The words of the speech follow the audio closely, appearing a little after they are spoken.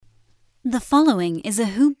The following is a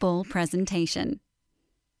Hoop Ball presentation.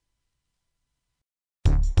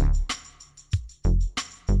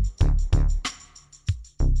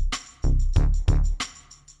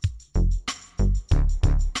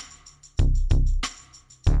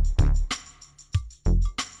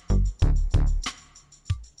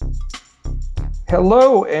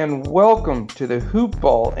 Hello and welcome to the Hoop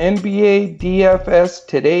Ball NBA DFS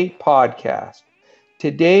Today podcast.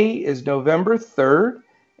 Today is November 3rd,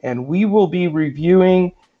 and we will be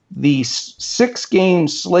reviewing the 6-game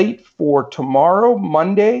slate for tomorrow,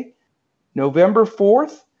 Monday, November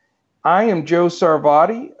 4th. I am Joe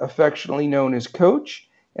Sarvati, affectionately known as Coach,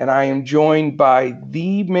 and I am joined by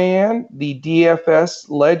the man, the DFS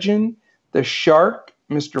legend, the Shark,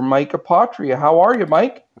 Mr. Mike Apotria. How are you,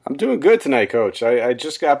 Mike? I'm doing good tonight, Coach. I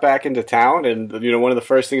just got back into town, and one of the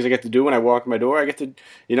first things I get to do when I walk in my door, I get to,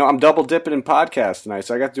 I'm double dipping in podcasts tonight.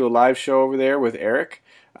 So I got to do a live show over there with Eric.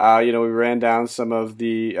 We ran down some of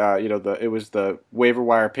the, it was the waiver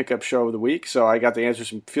wire pickup show of the week. So I got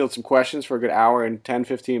to field some questions for a good hour and 10,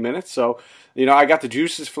 15 minutes. So, I got the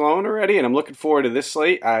juices flowing already, and I'm looking forward to this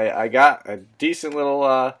slate. I got a decent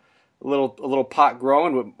little pot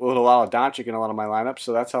growing with a lot of Doncic in a lot of my lineups,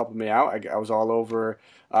 so that's helping me out. I was all over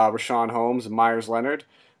Rashawn Holmes and Myers Leonard.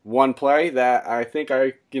 One play that I think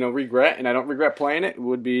I regret, and I don't regret playing it,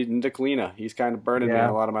 would be Ntilikina. He's kind of burning me in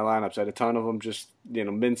a lot of my lineups. I had a ton of them, just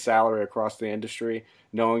min salary across the industry,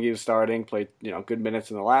 knowing he was starting, played good minutes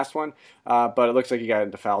in the last one, but it looks like he got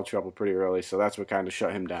into foul trouble pretty early, so that's what kind of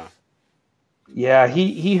shut him down. Yeah,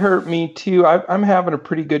 he hurt me too. I'm having a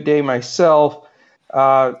pretty good day myself.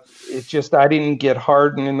 It's just I didn't get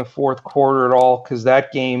Harden in the fourth quarter at all because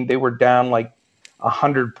that game they were down like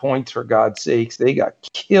 100 points, for God's sakes. They got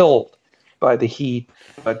killed by the Heat.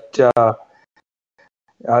 But that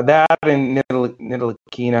and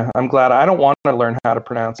Ntilikina, I'm glad. I don't want to learn how to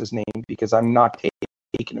pronounce his name because I'm not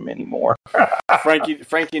taking him anymore.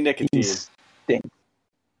 Frankie Nicotine.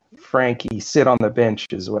 Frankie, sit on the bench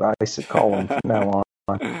is what I call him from now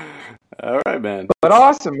on. All right, man. But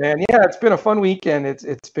awesome, man. Yeah, it's been a fun weekend.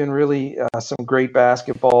 It's been really some great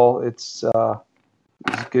basketball. It's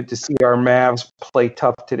good to see our Mavs play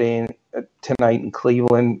tough tonight in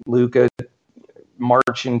Cleveland. Luka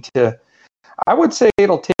marching to. I would say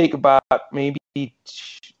it'll take about maybe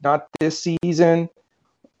not this season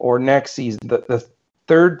or next season. The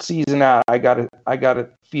third season out, I got a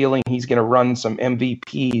feeling he's going to run some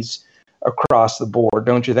MVPs across the board,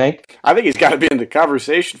 don't you think? I think he's got to be in the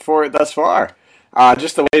conversation for it thus far.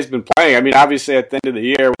 Just the way he's been playing. I mean, obviously at the end of the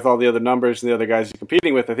year with all the other numbers and the other guys he's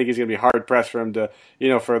competing with, I think he's going to be hard pressed for him to,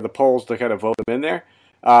 for the polls to kind of vote him in there.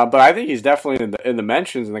 But I think he's definitely in the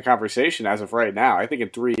mentions in the conversation as of right now. I think in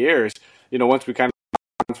 3 years, once we kind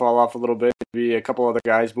of fall off a little bit, maybe a couple other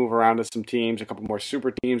guys move around to some teams, a couple more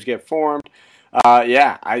super teams get formed.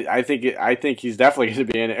 I think he's definitely going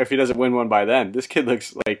to be in it if he doesn't win one by then. This kid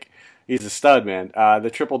looks like he's a stud, man.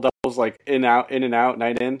 The triple doubles, like in and out,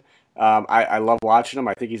 night in. I love watching him.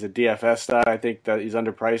 I think he's a DFS stud. I think that he's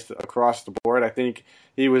underpriced across the board. I think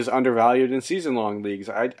he was undervalued in season-long leagues.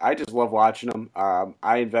 I just love watching him.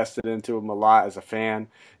 I invested into him a lot as a fan.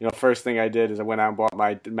 First thing I did is I went out and bought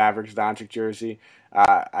my Mavericks Doncic jersey.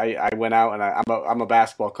 I went out and I'm a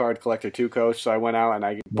basketball card collector too, Coach. So I went out and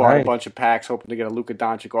I bought a bunch of packs, hoping to get a Luka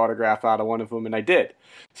Doncic autograph out of one of them, and I did.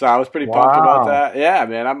 So I was pretty pumped about that. Yeah,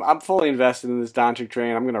 man, I'm fully invested in this Doncic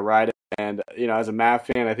train. I'm gonna ride it, and as a Mav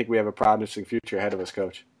fan, I think we have a promising future ahead of us,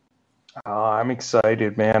 Coach. Oh, I'm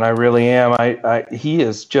excited, man. I really am. He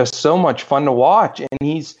is just so much fun to watch, and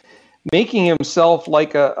he's making himself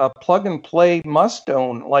like a plug and play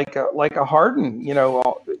must-own, like a Harden.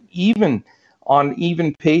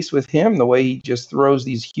 Even pace with him, the way he just throws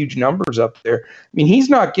these huge numbers up there. I mean, he's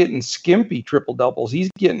not getting skimpy triple doubles; he's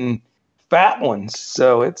getting fat ones.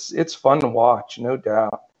 So it's fun to watch, no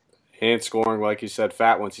doubt. And scoring, like you said,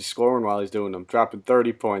 fat ones. He's scoring while he's doing them, dropping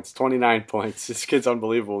 30 points, 29 points. This kid's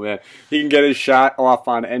unbelievable, man. He can get his shot off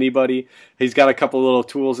on anybody. He's got a couple little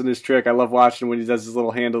tools in his trick. I love watching him when he does his little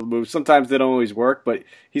handle moves. Sometimes they don't always work, but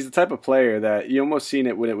he's the type of player that you almost seen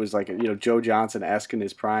it when it was like Joe Johnson-esque in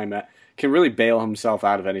his prime. Can really bail himself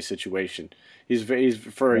out of any situation. He's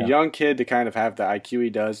for a young kid to kind of have the IQ he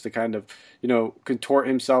does to kind of contort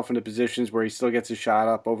himself into positions where he still gets his shot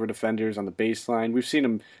up over defenders on the baseline. We've seen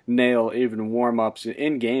him nail even warm-ups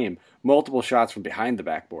in game, multiple shots from behind the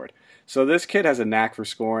backboard. So this kid has a knack for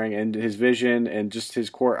scoring, and his vision and just his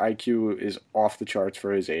court IQ is off the charts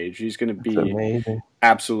for his age. He's going to be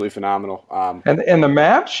absolutely phenomenal. And the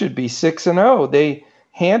Mavs should be 6-0. They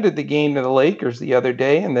handed the game to the Lakers the other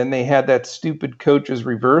day, and then they had that stupid coach's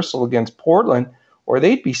reversal against Portland or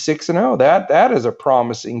they'd be 6-0. That is a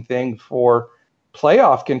promising thing for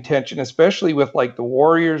playoff contention, especially with like the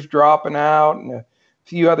Warriors dropping out and a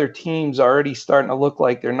few other teams already starting to look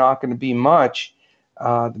like they're not going to be much.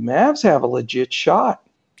 The Mavs have a legit shot.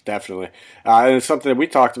 Definitely. And it's something that we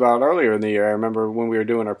talked about earlier in the year. I remember when we were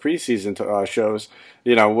doing our preseason shows,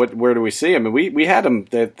 where do we see them? And we had them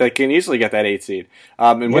that can easily get that 8 seed.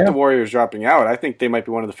 And with the Warriors dropping out, I think they might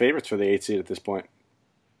be one of the favorites for the 8 seed at this point.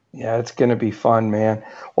 Yeah, it's going to be fun, man.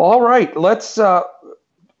 Well, all right. Let's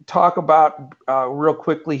talk about real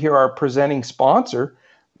quickly here our presenting sponsor,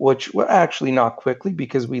 which, well, actually not quickly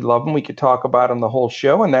because we love them. We could talk about them the whole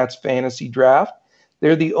show, and that's Fantasy Draft.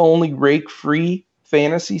 They're the only rake-free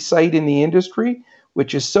fantasy site in the industry,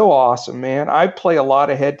 which is so awesome, man. I play a lot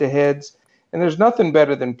of head-to-heads, and there's nothing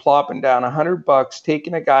better than plopping down $100,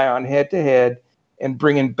 taking a guy on head-to-head, and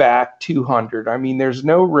bringing back 200. I mean, there's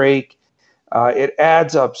no rake. It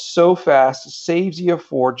adds up so fast. It saves you a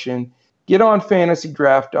fortune. Get on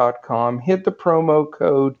fantasydraft.com, hit the promo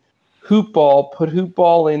code HoopBall, put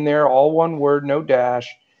HoopBall in there, all one word, no dash,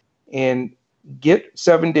 and get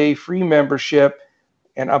 7-day free membership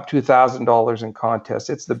and up to $1,000 in contests.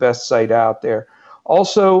 It's the best site out there.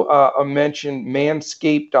 Also, I mentioned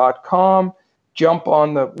manscaped.com. Jump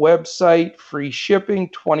on the website, free shipping,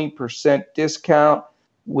 20% discount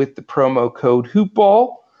with the promo code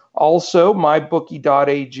HoopBall. Also,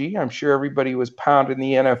 mybookie.ag. I'm sure everybody was pounding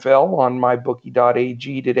the NFL on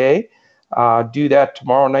mybookie.ag today. Do that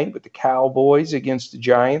tomorrow night with the Cowboys against the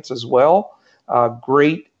Giants as well.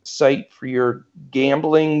 Great site for your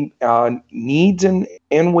gambling needs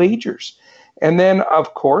and wagers. And then,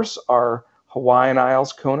 of course, our Hawaiian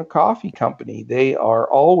Isles Kona Coffee Company. They are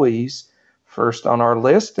always first on our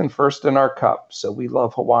list and first in our cup. So we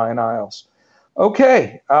love Hawaiian Isles.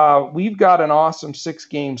 Okay, we've got an awesome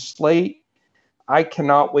 6-game slate. I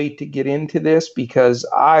cannot wait to get into this because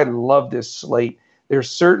I love this slate. There's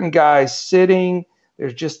certain guys sitting.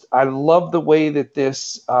 I love the way that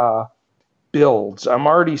this builds. I'm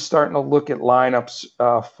already starting to look at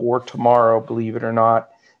lineups for tomorrow, believe it or not,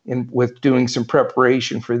 with doing some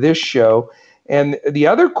preparation for this show. And the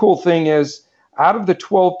other cool thing is, out of the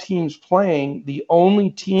 12 teams playing, the only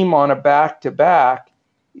team on a back-to-back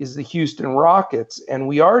is the Houston Rockets, and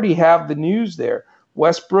we already have the news there.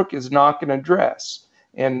 Westbrook is not going to dress,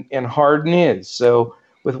 and Harden is. So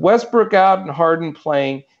with Westbrook out and Harden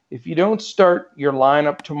playing, if you don't start your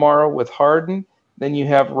lineup tomorrow with Harden, then you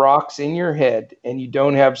have rocks in your head, and you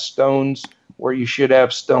don't have stones where you should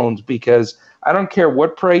have stones, because I don't care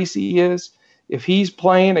what price he is. If he's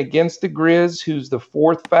playing against the Grizz, who's the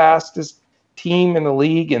 4th fastest team in the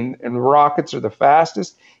league, and the Rockets are the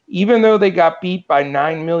fastest, even though they got beat by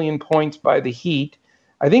 9 million points by the Heat.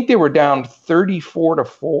 I think they were down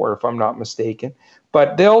 34-4, if I'm not mistaken.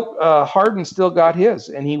 But Harden still got his,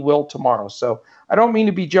 and he will tomorrow. So I don't mean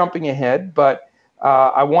to be jumping ahead, but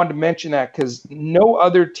I wanted to mention that because no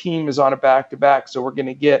other team is on a back-to-back, so we're going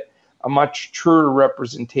to get a much truer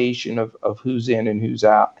representation of who's in and who's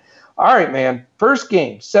out. All right, man. First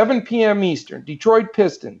game, 7 p.m. Eastern, Detroit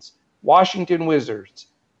Pistons, Washington Wizards.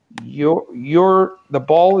 The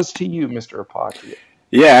ball is to you, Mr. Apatia.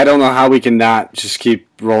 Yeah, I don't know how we can not just keep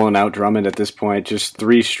rolling out Drummond at this point. Just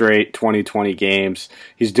 3 straight 20-20 games.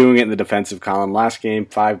 He's doing it in the defensive column. Last game,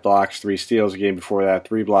 5 blocks, 3 steals. The game before that,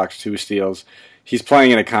 3 blocks, 2 steals. He's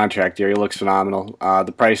playing in a contract year. He looks phenomenal.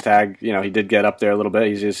 The price tag, he did get up there a little bit.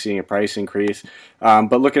 He's just seeing a price increase.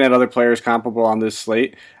 But looking at other players comparable on this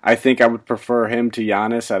slate, I think I would prefer him to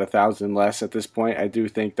Giannis at 1,000 less at this point. I do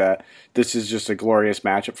think that this is just a glorious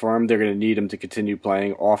matchup for him. They're going to need him to continue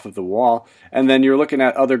playing off of the wall. And then you're looking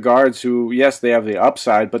at other guards who, yes, they have the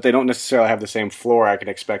upside, but they don't necessarily have the same floor I can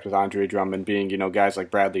expect with Andre Drummond being, guys like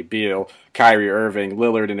Bradley Beal, Kyrie Irving,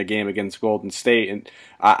 Lillard in a game against Golden State. And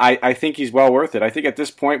I think he's well worth it. I think at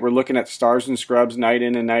this point we're looking at stars and scrubs night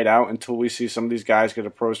in and night out until we see some of these guys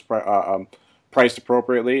get priced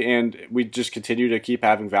appropriately, and we just continue to keep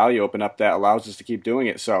having value open up that allows us to keep doing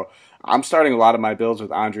it. So I'm starting a lot of my builds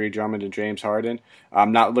with Andre Drummond and James Harden.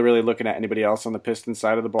 I'm not really looking at anybody else on the Pistons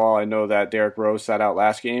side of the ball. I know that Derrick Rose sat out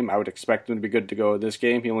last game. I would expect him to be good to go this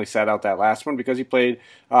game. He only sat out that last one because he played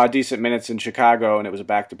decent minutes in Chicago, and it was a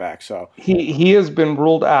back-to-back. So he has been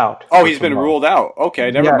ruled out. Oh, he's been ruled out. Okay,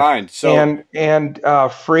 never mind. So and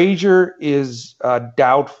Frazier is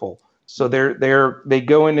doubtful. So they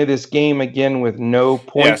go into this game again with no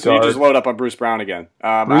point guard. So you just load up on Bruce Brown again.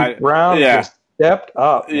 Bruce Brown just stepped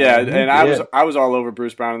up. Yeah, and I was all over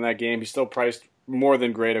Bruce Brown in that game. He's still priced more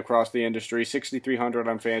than great across the industry. 6,300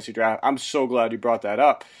 on Fantasy Draft. I'm so glad you brought that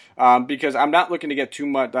up because I'm not looking to get too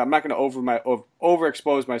much. I'm not going to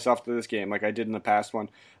overexpose myself to this game like I did in the past one.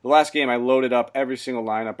 The last game I loaded up every single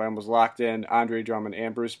lineup. I was locked in Andre Drummond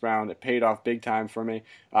and Bruce Brown. It paid off big time for me.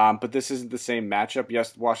 But this isn't the same matchup.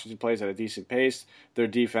 Yes, Washington plays at a decent pace. Their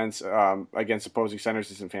defense against opposing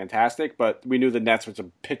centers isn't fantastic, but we knew the Nets was a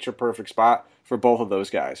picture-perfect spot for both of those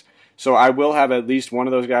guys. So I will have at least one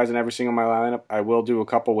of those guys in every single my lineup. I will do a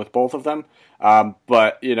couple with both of them.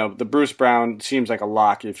 But, the Bruce Brown seems like a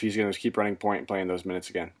lock if he's going to keep running point and playing those minutes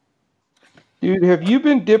again. Dude, have you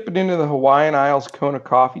been dipping into the Hawaiian Isles Kona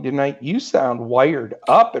coffee tonight? You sound wired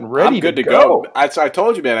up and ready I'm good to go. I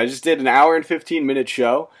told you, man, I just did an hour and 15-minute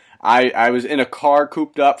show. I was in a car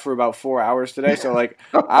cooped up for about 4 hours today, so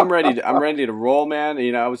I'm ready to roll, man.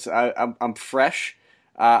 I'm fresh.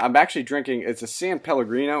 I'm actually drinking. It's a San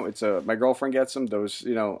Pellegrino. My girlfriend gets them. Those,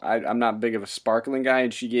 I'm not big of a sparkling guy,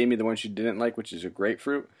 and she gave me the one she didn't like, which is a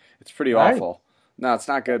grapefruit. It's pretty awful. No, it's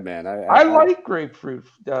not good, man. I like grapefruit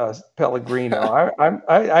Pellegrino.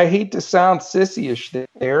 I hate to sound sissy-ish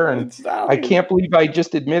there, and I can't believe I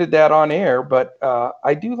just admitted that on air, but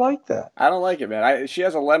I do like that. I don't like it, man. She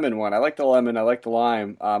has a lemon one. I like the lemon. I like the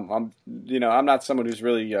lime. I'm not someone who's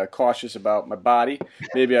really cautious about my body.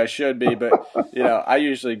 Maybe I should be, but I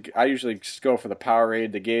usually go for the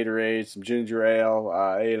Powerade, the Gatorade, some ginger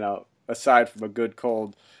ale. Aside from a good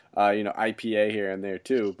cold, IPA here and there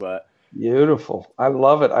too, but. Beautiful. I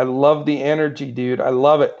love it. I love the energy, dude. I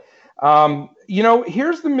love it.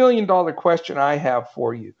 Here's the $1 million question I have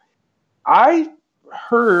for you. I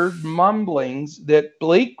heard mumblings that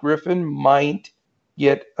Blake Griffin might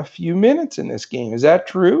get a few minutes in this game. Is that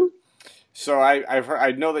true? So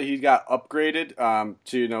I know that he got upgraded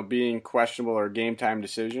to being questionable or game time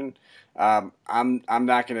decision. I'm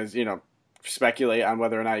not going to speculate on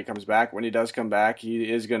whether or not he comes back. When he does come back,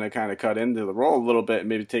 he is going to kind of cut into the role a little bit and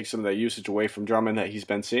maybe take some of that usage away from Drummond that he's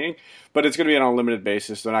been seeing. But it's going to be on a limited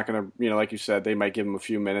basis. They're not going to, like you said, they might give him a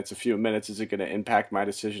few minutes. A few minutes isn't going to impact my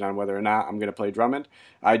decision on whether or not I'm going to play Drummond.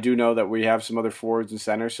 I do know that we have some other forwards and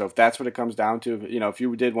centers, so if that's what it comes down to, if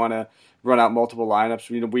you did want to run out multiple lineups,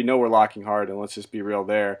 we know we're locking hard, and let's just be real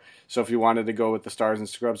there. So if you wanted to go with the stars and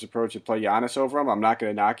scrubs approach and play Giannis over him, I'm not going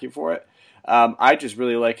to knock you for it. I just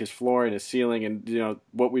really like his floor and his ceiling and,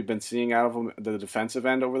 what we've been seeing out of him, the defensive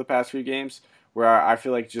end over the past few games, where I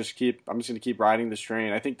feel like I'm just going to keep riding this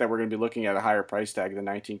train. I think that we're going to be looking at a higher price tag than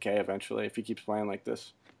 $19K eventually if he keeps playing like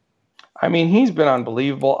this. I mean, he's been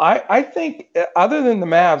unbelievable. I think, other than the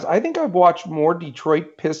Mavs, I think I've watched more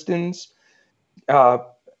Detroit Pistons,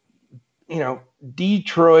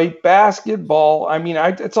 Detroit basketball. I mean,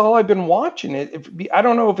 it's all I've been watching. I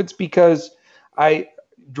don't know if it's because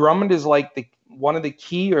Drummond is like one of the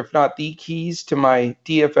key, or if not the keys, to my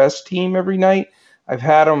DFS team every night. I've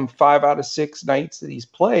had him 5 out of 6 nights that he's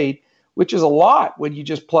played, which is a lot when you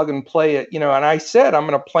just plug and play it. And I said I'm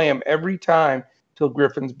going to play him every time till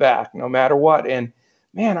Griffin's back, no matter what. And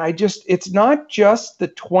man, it's not just the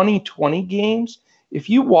 2020 games. If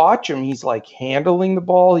you watch him, he's like handling the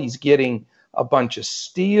ball. He's getting a bunch of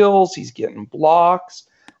steals. He's getting blocks.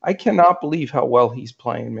 I cannot believe how well he's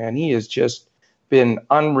playing, man. He has just been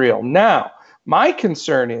unreal. Now, my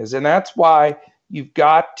concern is, and that's why you've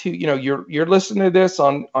got to, you're listening to this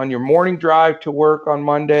on your morning drive to work on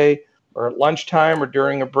Monday, or at lunchtime, or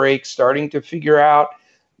during a break, starting to figure out,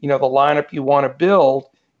 the lineup you want to build.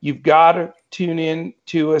 You've got to tune in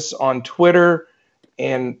to us on Twitter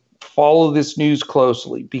and follow this news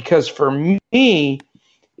closely, because for me,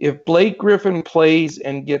 if Blake Griffin plays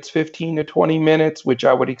and gets 15 to 20 minutes, which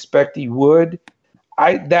I would expect he would,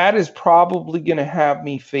 that is probably going to have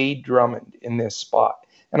me fade Drummond in this spot.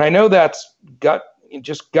 And I know that's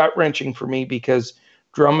gut-wrenching for me, because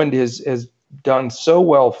Drummond has done so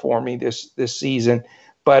well for me this season.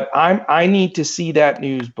 But I need to see that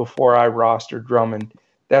news before I roster Drummond.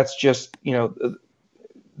 That's just,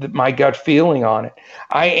 my gut feeling on it.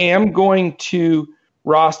 I am going to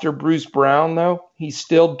roster Bruce Brown, though. He's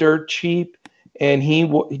still dirt cheap, and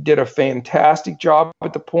he did a fantastic job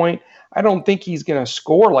at the point. I don't think he's going to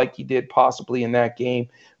score like he did possibly in that game,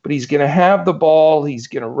 but he's going to have the ball. He's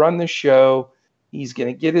going to run the show. He's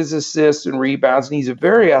going to get his assists and rebounds, and he's a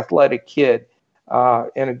very athletic kid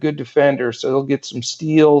and a good defender, so he'll get some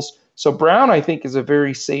steals. So Brown, I think, is a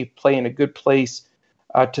very safe play and a good place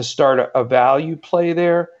to start a value play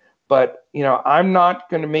there. But, I'm not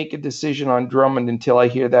going to make a decision on Drummond until I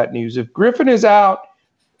hear that news. If Griffin is out,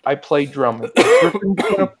 I play Drummond. If Griffin's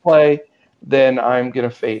going to play, then I'm going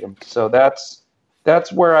to fade him. So that's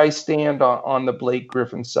where I stand on the Blake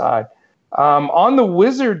Griffin side. On the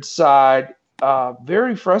Wizards side,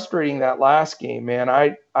 very frustrating that last game, man.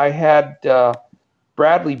 I had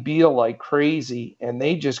Bradley Beal like crazy, and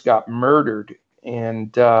they just got murdered.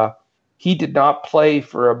 And he did not play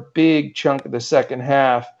for a big chunk of the second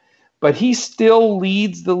half, but he still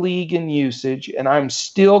leads the league in usage, and I'm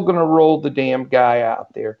still going to roll the damn guy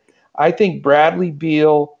out there. I think Bradley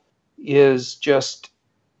Beal is just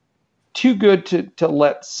too good to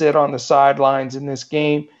let sit on the sidelines in this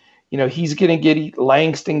game. You know, he's going to get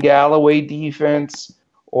Langston Galloway defense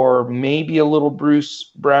or maybe a little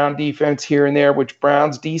Bruce Brown defense here and there, which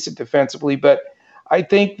Brown's decent defensively. But I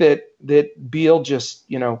think that Beal just,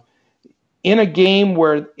 you know, in a game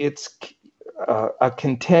where it's a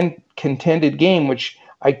contended game, which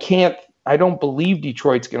I don't believe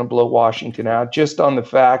Detroit's going to blow Washington out just on the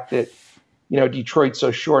fact that, you know, Detroit's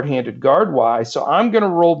so shorthanded guard-wise. So I'm going to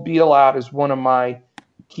roll Beal out as one of my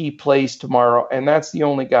key plays tomorrow, and that's the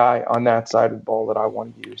only guy on that side of the ball that I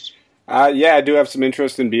want to use. Yeah, I do have some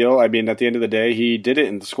interest in Beal. I mean, at the end of the day, he did it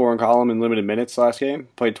in the scoring column in limited minutes last game.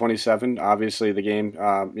 Played 27. Obviously, the game,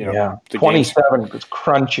 the 27 was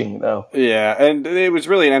crunching though. Yeah, and it was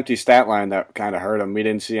really an empty stat line that kind of hurt him. We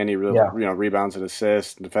didn't see any real, rebounds and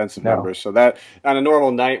assists, and defensive numbers. So that on a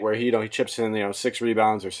normal night where he chips in, 6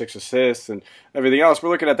 rebounds or 6 assists and everything else, we're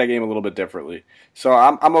looking at that game a little bit differently. So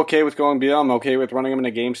I'm okay with going Beal. I'm okay with running him in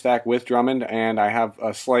a game stack with Drummond, and I have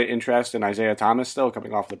a slight interest in Isaiah Thomas still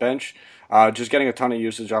coming off the bench. Just getting a ton of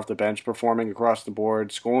usage off the bench, performing across the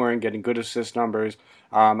board, scoring, getting good assist numbers.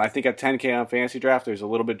 I think at 10K on Fantasy Draft, there's a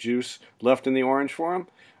little bit juice left in the orange for him.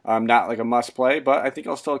 Not like a must play, but I think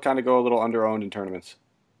I'll still kind of go a little under-owned in tournaments.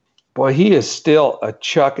 Boy, he is still a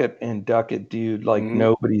chuck it and duck it dude like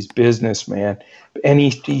nobody's business, man. And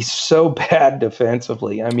he's so bad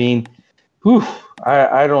defensively. I mean,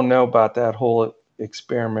 I don't know about that whole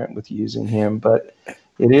experiment with using him, but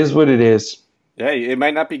it is what it is. Yeah, it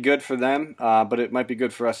might not be good for them, but it might be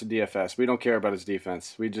good for us at DFS. We don't care about his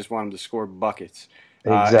defense. We just want him to score buckets.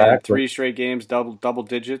 Exactly. 3 straight games, double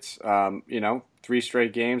digits. 3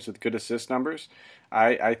 straight games with good assist numbers.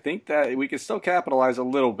 I think that we can still capitalize a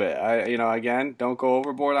little bit. Again, don't go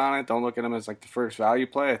overboard on it. Don't look at him as like the first value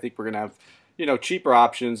play. I think we're gonna have cheaper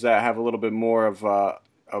options that have a little bit more of a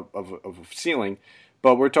ceiling.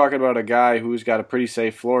 But we're talking about a guy who's got a pretty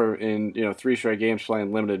safe floor in 3 straight games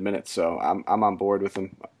playing limited minutes. So I'm on board with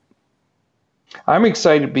him. I'm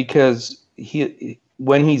excited because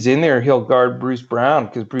when he's in there, he'll guard Bruce Brown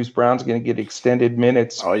because Bruce Brown's going to get extended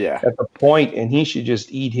minutes at the point, and he should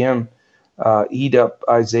just eat up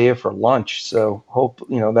Isaiah for lunch. So hope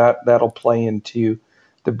that'll play into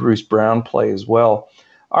the Bruce Brown play as well.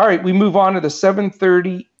 All right, we move on to the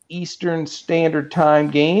 7:30 Eastern Standard Time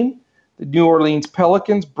game. The New Orleans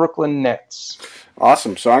Pelicans, Brooklyn Nets.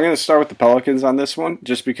 Awesome. So I'm going to start with the Pelicans on this one,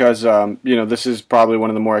 just because this is probably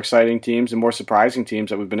one of the more exciting teams and more surprising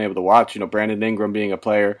teams that we've been able to watch. Brandon Ingram being a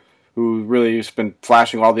player who really has been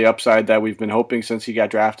flashing all the upside that we've been hoping since he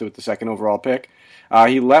got drafted with the 2nd overall pick.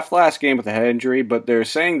 He left last game with a head injury, but they're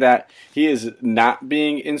saying that he is not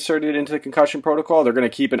being inserted into the concussion protocol. They're going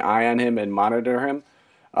to keep an eye on him and monitor him.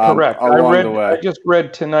 Correct. I just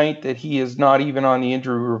read tonight that he is not even on the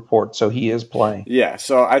injury report, so he is playing. Yeah,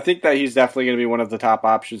 so I think that he's definitely going to be one of the top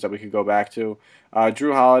options that we could go back to.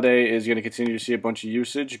 Drew Holiday is going to continue to see a bunch of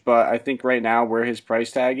usage, but I think right now where his price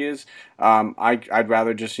tag is, I'd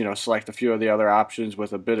rather just select a few of the other options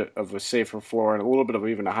with a bit of a safer floor and a little bit of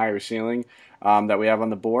even a higher ceiling that we have on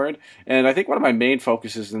the board. And I think one of my main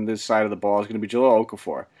focuses in this side of the ball is going to be Jahlil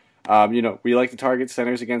Okafor. We like to target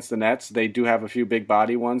centers against the Nets. They do have a few big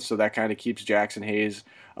body ones, so that kind of keeps Jackson Hayes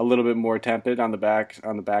a little bit more tepid on the back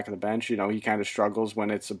of the bench. He kind of struggles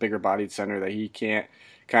when it's a bigger bodied center that he can't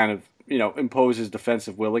kind of impose his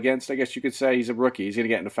defensive will against. I guess you could say he's a rookie. He's going to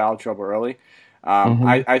get into foul trouble early.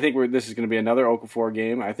 I think this is going to be another Okafor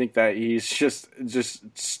game. I think that he's just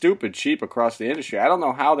stupid cheap across the industry. I don't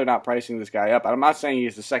know how they're not pricing this guy up. I'm not saying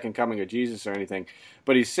he's the second coming of Jesus or anything,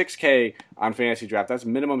 but he's $6K on Fantasy Draft. That's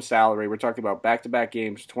minimum salary. We're talking about back-to-back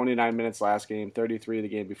games, 29 minutes last game, 33 the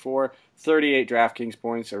game before, 38 DraftKings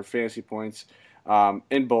points or fantasy points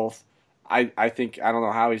in both. I don't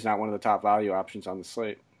know how he's not one of the top value options on the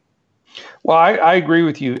slate. Well, I agree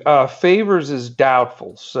with you. Favors is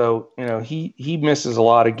doubtful, so he misses a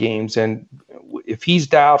lot of games, and if he's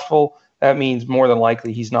doubtful, that means more than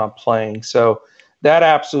likely he's not playing. So that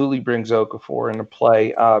absolutely brings Okafor into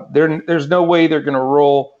play. There's no way they're going to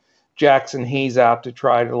roll Jackson Hayes out to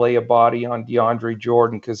try to lay a body on DeAndre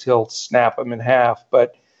Jordan because he'll snap him in half.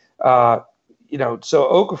 But so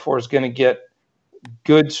Okafor is going to get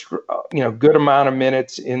good amount of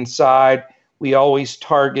minutes inside. We always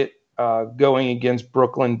target going against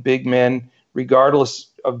Brooklyn big men regardless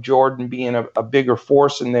of Jordan being a bigger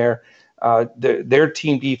force in there. Their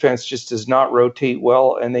team defense just does not rotate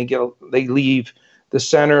well, and they leave the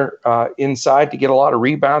center inside to get a lot of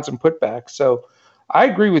rebounds and putbacks. So I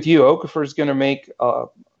agree with you. Okafor is going to make the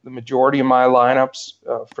majority of my lineups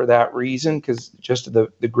for that reason, because just of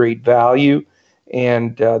the great value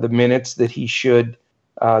and the minutes that he should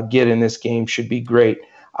get in this game should be great.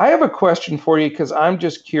 I have a question for you, because I'm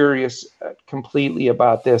just curious completely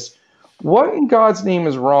about this. What in God's name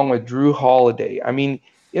is wrong with Drew Holiday? I mean,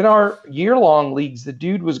 in our year-long leagues, the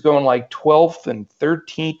dude was going like 12th and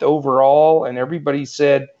 13th overall, and everybody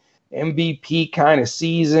said MVP kind of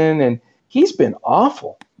season, and he's been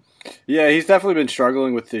awful. Yeah, he's definitely been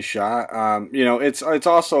struggling with his shot. It's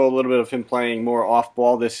also a little bit of him playing more off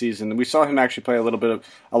ball this season. We saw him actually play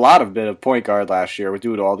a lot of point guard last year,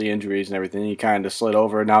 due to all the injuries and everything. He kind of slid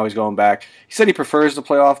over, and now he's going back. He said he prefers to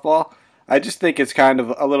play off ball. I just think it's kind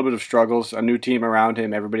of a little bit of struggles. A new team around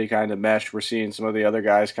him, everybody kind of meshed. We're seeing some of the other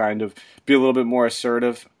guys kind of be a little bit more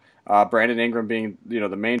assertive. Brandon Ingram being the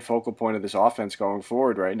main focal point of this offense going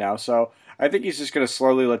forward right now. So I think he's just going to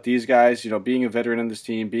slowly let these guys, being a veteran in this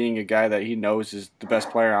team, being a guy that he knows is the best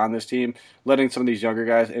player on this team, letting some of these younger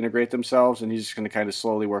guys integrate themselves, and he's just going to kind of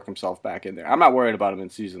slowly work himself back in there. I'm not worried about him in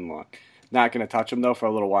season long. Not going to touch him, though, for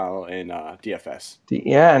a little while in DFS.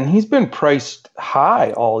 Yeah, and he's been priced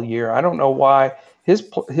high all year. I don't know why his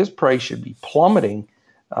price should be plummeting,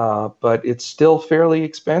 but it's still fairly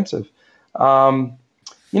expensive. On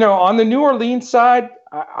the New Orleans side,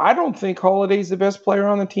 I don't think Holiday's the best player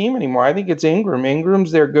on the team anymore. I think it's Ingram.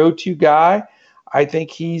 Ingram's their go-to guy. I think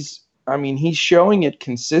he's showing it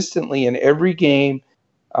consistently in every game.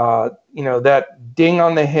 That ding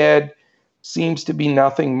on the head seems to be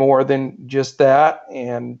nothing more than just that.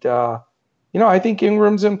 And, I think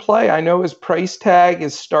Ingram's in play. I know his price tag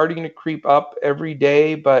is starting to creep up every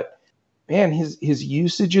day, but, man, his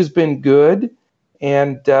usage has been good.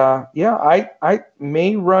 And, I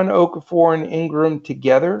may run Okafor and Ingram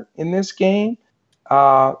together in this game.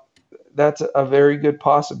 That's a very good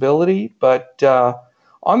possibility. But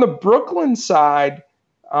on the Brooklyn side,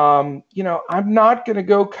 I'm not going to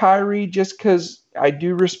go Kyrie just because I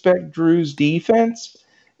do respect Drew's defense,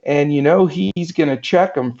 and he's going to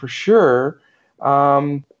check him for sure.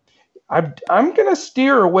 I'm going to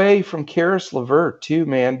steer away from Karis LeVert too,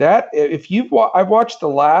 man. That I've watched the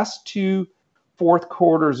last two fourth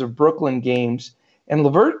quarters of Brooklyn games, and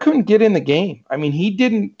LeVert couldn't get in the game. I mean, he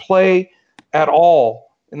didn't play at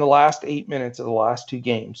all in the last 8 minutes of the last two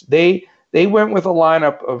games. They went with a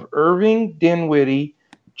lineup of Irving, Dinwiddie,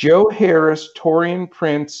 Joe Harris, Taurean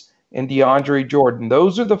Prince, and DeAndre Jordan.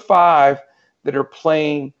 Those are the five that are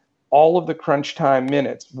playing all of the crunch time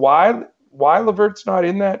minutes. Why LeVert's not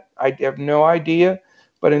in that, I have no idea.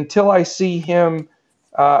 But until I see him,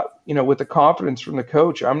 with the confidence from the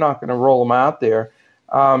coach, I'm not going to roll him out there.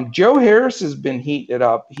 Joe Harris has been heating it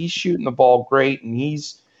up. He's shooting the ball great, and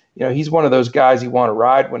he's one of those guys you want to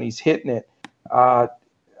ride when he's hitting it.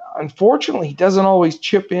 Unfortunately, he doesn't always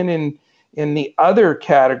chip in the other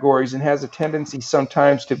categories, and has a tendency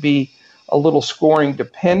sometimes to be a little scoring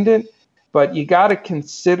dependent, but you got to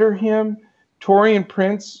consider him. Taurean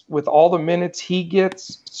Prince, with all the minutes he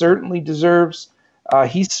gets, certainly deserves.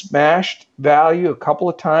 He's smashed value a couple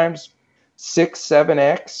of times, 6,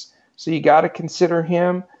 7x. So you got to consider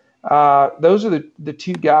him. Those are the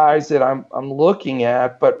two guys that I'm looking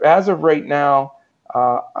at. But as of right now,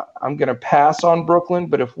 I'm going to pass on Brooklyn.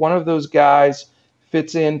 But if one of those guys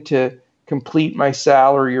fits in to complete my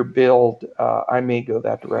salary or build, I may go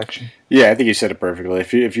that direction. Yeah, I think you said it perfectly.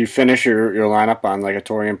 If you finish your lineup on like a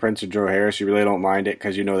Taurean Prince or Joe Harris, you really don't mind it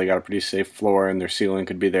because they got a pretty safe floor and their ceiling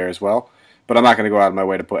could be there as well. But I'm not going to go out of my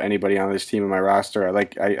way to put anybody on this team in my roster.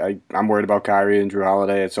 I'm worried about Kyrie and Drew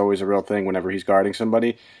Holiday. It's always a real thing whenever he's guarding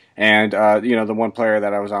somebody. And, the one player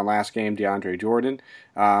that I was on last game, DeAndre Jordan,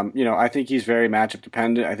 I think he's very matchup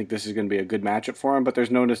dependent. I think this is going to be a good matchup for him, but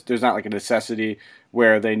there's not like a necessity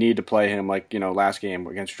where they need to play him like, last game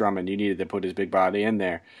against Drummond. You needed to put his big body in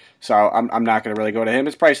there. So I'm not going to really go to him.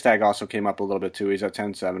 His price tag also came up a little bit too. He's at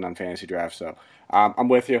 10-7 on Fantasy Draft. So I'm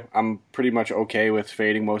with you. I'm pretty much okay with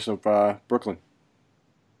fading most of Brooklyn.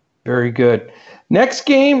 Very good. Next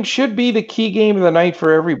game should be the key game of the night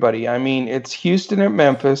for everybody. I mean, it's Houston at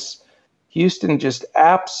Memphis. Houston just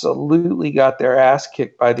absolutely got their ass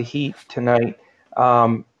kicked by the Heat tonight.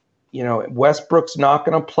 Westbrook's not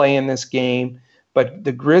going to play in this game, but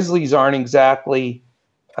the Grizzlies aren't exactly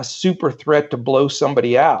a super threat to blow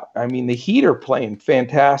somebody out. I mean, the Heat are playing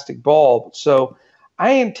fantastic ball. So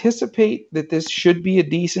I anticipate that this should be a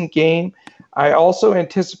decent game. I also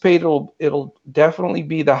anticipate it'll definitely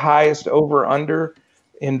be the highest over-under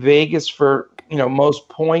in Vegas for most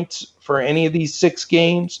points for any of these 6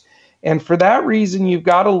 games. And for that reason, you've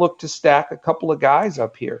got to look to stack a couple of guys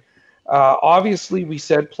up here. Obviously, we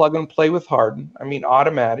said plug and play with Harden. I mean,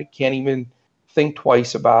 automatic. Can't even think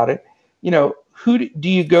twice about it. Who do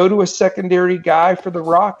you go to a secondary guy for the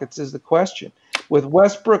Rockets is the question. With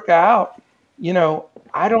Westbrook out,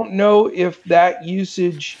 I don't know if that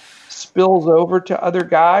usage spills over to other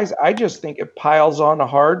guys. I just think it piles on to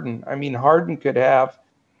Harden. I mean, Harden could have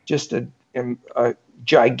just a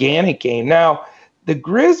gigantic game. Now, the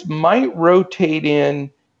Grizz might rotate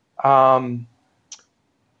in. They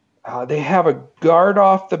have a guard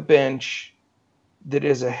off the bench that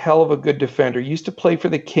is a hell of a good defender. Used to play for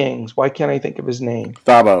the Kings. Why can't I think of his name?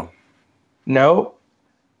 Thabo. No.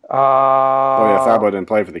 Thabo didn't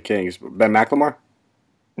play for the Kings. Ben McLemore?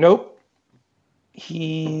 Nope.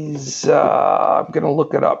 He's I'm going to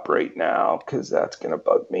look it up right now because that's going to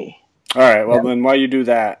bug me. All right. Well, then while you do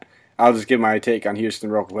that, I'll just give my take on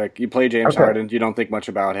Houston real quick. You play James Harden. You don't think much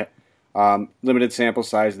about it. Limited sample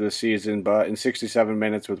size this season, but in 67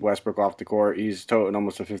 minutes with Westbrook off the court, he's totaling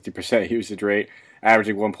almost a 50% usage rate,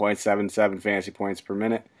 averaging 1.77 fantasy points per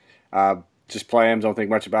minute. Just play him, don't think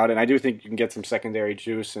much about it. And I do think you can get some secondary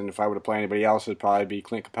juice, and if I were to play anybody else, it'd probably be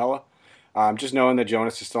Clint Capella. Just knowing that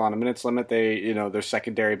Jonas is still on a minutes limit, their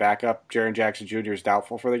secondary backup, Jaren Jackson Jr. is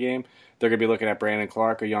doubtful for the game. They're going to be looking at Brandon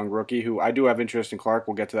Clark, a young rookie, who I do have interest in Clark.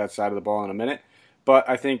 We'll get to that side of the ball in a minute. But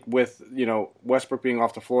I think with, Westbrook being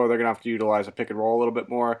off the floor, they're going to have to utilize a pick and roll a little bit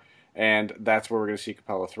more, and that's where we're going to see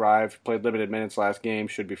Capella thrive. Played limited minutes last game,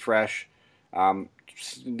 should be fresh.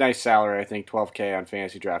 Nice salary, I think, $12K on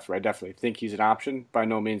fantasy draft. I definitely think he's an option. By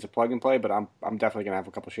no means a plug and play, but I'm definitely going to have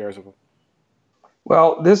a couple shares of him.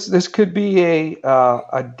 Well, this could be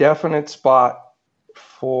a definite spot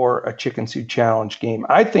for a chicken soup challenge game.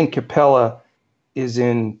 I think Capella is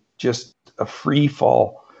in just a free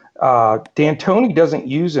fall. D'Antoni doesn't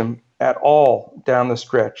use him at all down the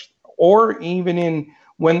stretch, or even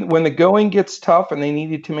when the going gets tough and they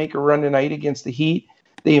needed to make a run tonight against the Heat.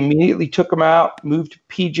 They immediately took him out, moved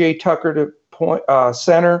PJ Tucker to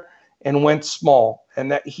center, and went small.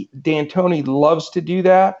 And D'Antoni loves to do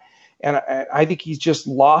that. And I think he's just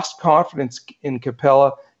lost confidence in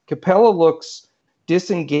Capella. Capella looks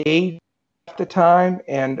disengaged at the time,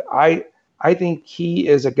 and I think he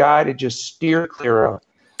is a guy to just steer clear of.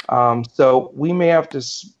 So we may have to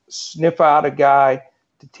sniff out a guy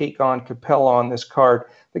to take on Capella on this card.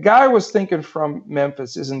 The guy I was thinking from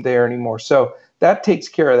Memphis isn't there anymore, so that takes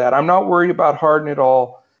care of that. I'm not worried about Harden at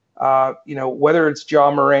all. Whether it's Ja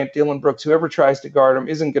Morant, Dillon Brooks, whoever tries to guard him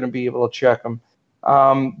isn't going to be able to check him.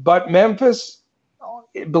 But Memphis,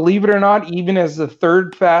 believe it or not, even as the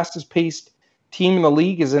third fastest paced team in the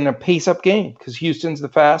league, is in a pace-up game because Houston's the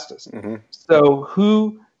fastest. Mm-hmm. So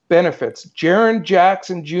who benefits? Jaren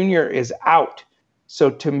Jackson Jr. is out. So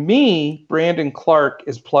to me, Brandon Clark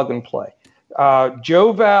is plug and play.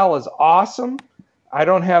 Joe Val is awesome. I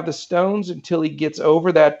don't have the stones until he gets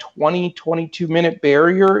over that 22-minute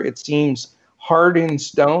barrier. It seems hard in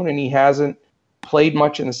stone, and he hasn't played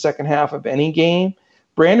much in the second half of any game.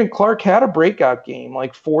 Brandon Clark had a breakout game,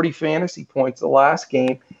 like 40 fantasy points the last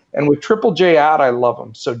game. And with Triple J out, I love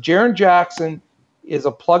him. So Jaren Jackson is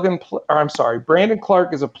a plug and play. Brandon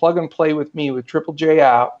Clark is a plug and play with me with Triple J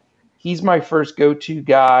out. He's my first go-to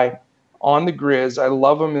guy on the Grizz. I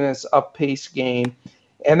love him in this up-paced game.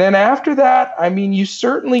 And then after that, I mean, you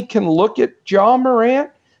certainly can look at Ja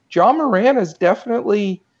Morant. Ja Morant is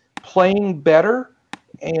definitely playing better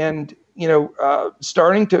and,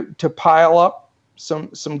 starting to pile up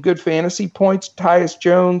some good fantasy points. Tyus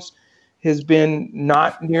Jones has been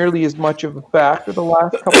not nearly as much of a factor the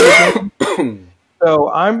last couple of games.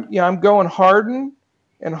 So I'm going Harden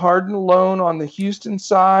and Harden alone on the Houston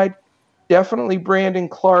side. Definitely Brandon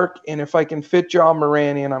Clark, and if I can fit Ja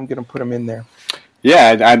Morant in, I'm going to put him in there.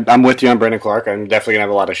 Yeah, I'm with you on Brandon Clark. I'm definitely going to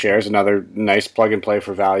have a lot of shares. Another nice plug and play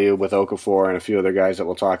for value with Okafor and a few other guys that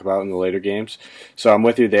we'll talk about in the later games. So I'm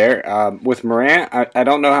with you there. With Morant, I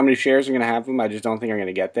don't know how many shares I'm going to have him. I just don't think I'm going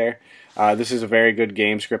to get there. This is a very good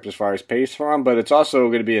game script as far as pace for him, but it's also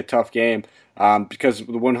going to be a tough game because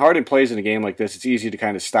when Harden plays in a game like this, it's easy to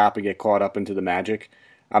kind of stop and get caught up into the magic.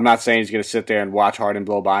 I'm not saying he's going to sit there and watch Harden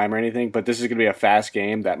blow by him or anything, but this is going to be a fast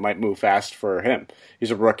game that might move fast for him. He's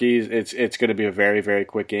a rookie. It's going to be a very, very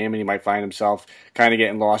quick game, and he might find himself kind of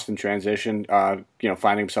getting lost in transition,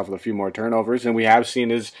 finding himself with a few more turnovers. And we have seen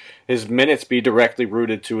his minutes be directly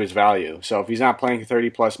rooted to his value. So if he's not playing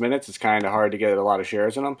 30-plus minutes, it's kind of hard to get a lot of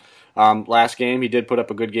shares in him. Last game, he did put up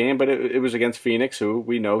a good game, but it was against Phoenix, who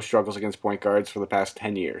we know struggles against point guards for the past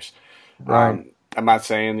 10 years. Right. I'm not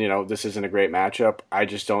saying, this isn't a great matchup. I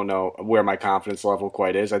just don't know where my confidence level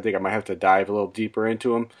quite is. I think I might have to dive a little deeper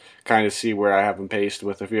into him, kind of see where I have him paced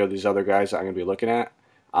with a few of these other guys that I'm going to be looking at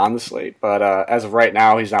on the slate. But as of right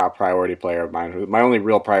now, he's not a priority player of mine. My only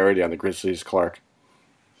real priority on the Grizzlies is Clark.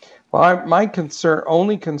 Well, my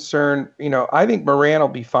only concern, I think Morant will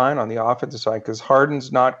be fine on the offensive side because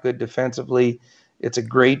Harden's not good defensively. It's a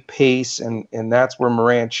great pace, and that's where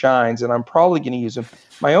Morant shines, and I'm probably going to use him.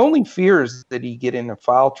 My only fear is that he get into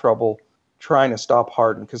foul trouble trying to stop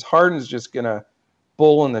Harden because Harden's just going to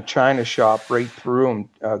bull in the china shop right through him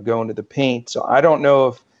going to the paint. So I don't know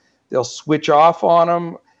if they'll switch off on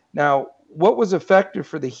him. Now, what was effective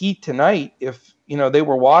for the Heat tonight, if they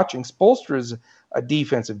were watching, Spoelstra is a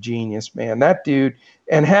defensive genius, man. That dude,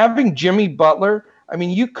 and having Jimmy Butler, I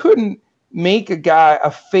mean, you couldn't make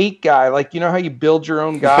a fake guy, like how you build your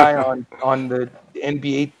own guy on the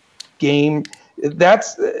NBA game.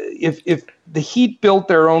 That's if the Heat built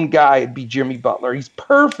their own guy, it'd be Jimmy Butler. He's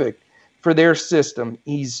perfect for their system.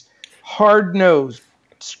 He's hard-nosed,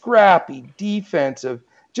 scrappy, defensive,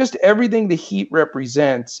 just everything the Heat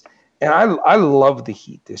represents. And I love the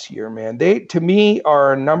Heat this year, man. They, to me,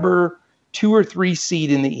 are a number 2 or 3 seed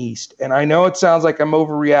in the East. And I know it sounds like I'm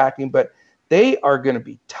overreacting, but they are going to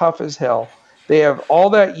be tough as hell. They have all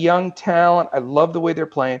that young talent. I love the way they're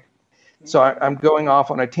playing. So I'm going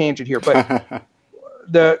off on a tangent here. But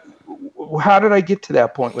how did I get to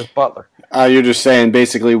that point with Butler? You're just saying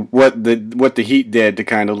basically what the Heat did to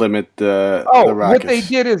kind of limit the Rockets. What they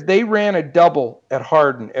did is they ran a double at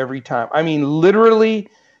Harden every time. I mean, literally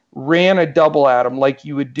ran a double at him like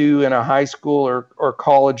you would do in a high school or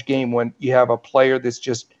college game when you have a player that's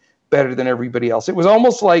just better than everybody else. It was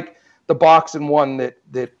almost like the box and one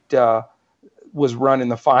that was run in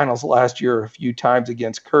the finals last year a few times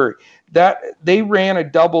against Curry. That they ran a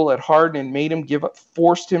double at Harden and made him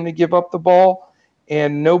forced him to give up the ball,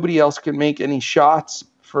 and nobody else could make any shots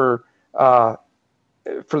for the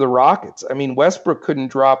Rockets. I mean, Westbrook couldn't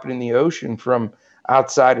drop it in the ocean from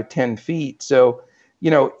outside of 10 feet. So,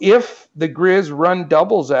 if the Grizz run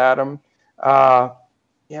doubles at him,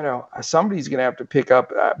 somebody's going to have to pick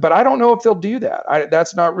up. But I don't know if they'll do that.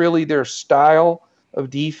 That's not really their style of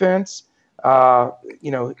defense. I've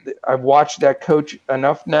watched that coach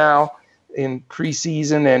enough now in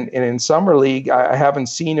preseason and in summer league. I haven't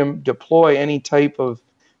seen him deploy any type of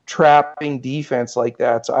trapping defense like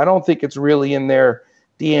that. So I don't think it's really in their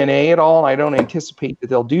DNA at all. And I don't anticipate that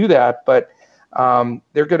they'll do that. But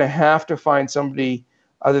they're going to have to find somebody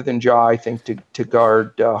other than Ja, I think, to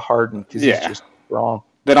guard Harden because he's just wrong.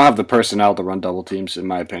 They don't have the personnel to run double teams, in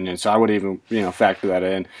my opinion. So I would even, factor that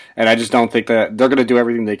in. And I just don't think that they're going to do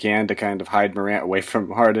everything they can to kind of hide Morant away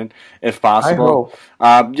from Harden, if possible.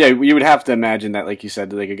 I hope. You would have to imagine that, like you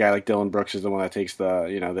said, like a guy like Dylan Brooks is the one that takes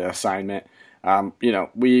the assignment. We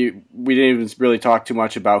didn't even really talk too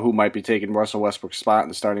much about who might be taking Russell Westbrook's spot in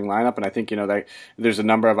the starting lineup, and I think that there's a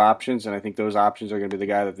number of options, and I think those options are going to be the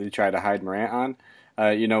guy that they try to hide Morant on.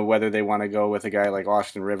 Whether they want to go with a guy like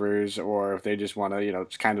Austin Rivers or if they just want to,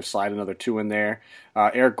 kind of slide another 2 in there.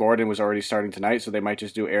 Eric Gordon was already starting tonight, so they might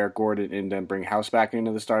just do Eric Gordon and then bring House back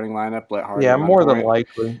into the starting lineup. Let Harden more than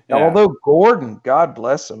likely. Yeah. Although Gordon, God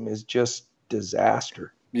bless him, is just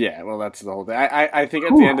disaster. Yeah, well, that's the whole thing. I think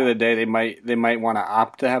at the end of the day, they might want to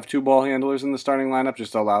opt to have 2 ball handlers in the starting lineup,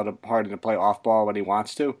 just to allow Harden to play off ball when he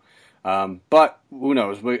wants to. But who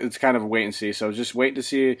knows? It's kind of a wait and see. So just wait to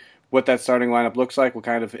see what that starting lineup looks like will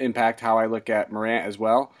kind of impact how I look at Morant as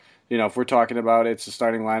well. If we're talking about it's a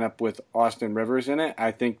starting lineup with Austin Rivers in it,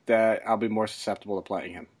 I think that I'll be more susceptible to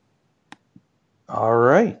playing him. All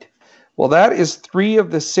right. Well, that is 3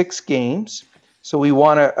 of the 6 games. So we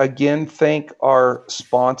want to, again, thank our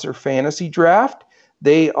sponsor, Fantasy Draft.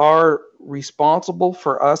 They are responsible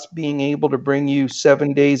for us being able to bring you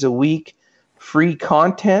 7 days a week free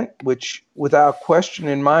content, which without question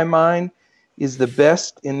in my mind is the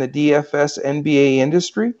best in the DFS NBA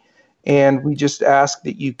industry. And we just ask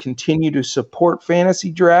that you continue to support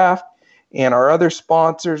Fantasy Draft and our other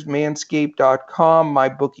sponsors, manscaped.com,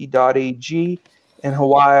 mybookie.ag, and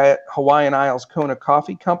Hawaiian Isles Kona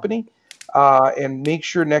Coffee Company. And make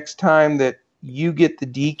sure next time that you get the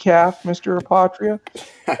decaf, Mr. Apotria.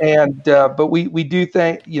 And but we do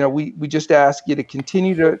think, we just ask you to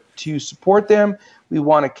continue to support them. We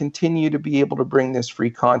want to continue to be able to bring this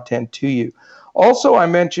free content to you. Also, I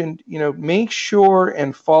mentioned, make sure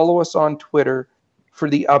and follow us on Twitter for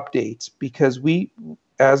the updates because we,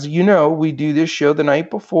 as you know, we do this show the night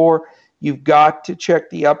before. You've got to check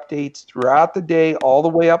the updates throughout the day, all the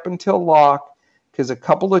way up until lock, because a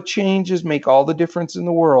couple of changes make all the difference in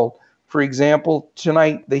the world. For example,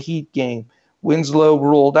 tonight, the Heat game. Winslow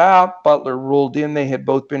ruled out, Butler ruled in. They had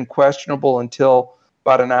both been questionable until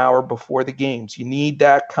about an hour before the games. You need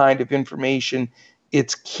that kind of information.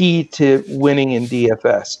 It's key to winning in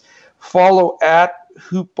DFS. Follow at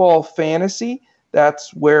Hoopball Fantasy.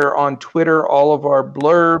 That's where on Twitter all of our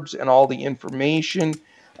blurbs and all the information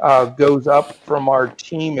goes up from our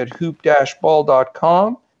team at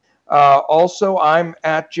hoop-ball.com. Also, I'm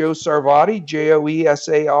at Joe Sarvadi,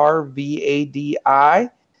 JoeSarvadi.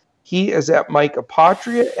 He is at Mike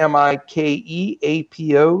Apotria,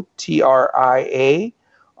 Mikeapotria.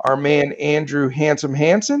 Our man Andrew Handsome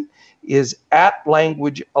Hansen is at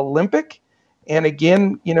Language Olympic. And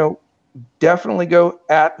again, definitely go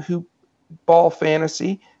at Hoop Ball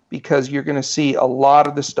Fantasy because you're going to see a lot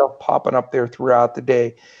of the stuff popping up there throughout the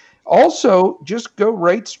day. Also, just go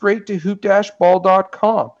right straight to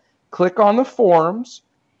hoop-ball.com. Click on the forums,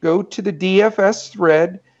 go to the DFS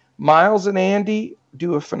thread. Miles and Andy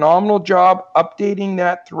do a phenomenal job updating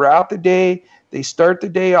that throughout the day. They start the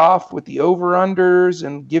day off with the over-unders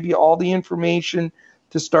and give you all the information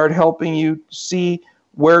to start helping you see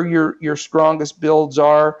where your strongest builds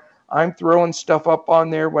are. I'm throwing stuff up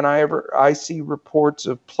on there whenever I see reports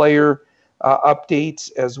of player updates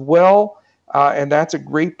as well. And that's a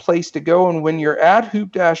great place to go. And when you're at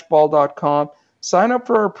hoop-ball.com, sign up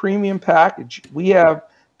for our premium package. We have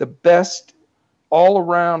the best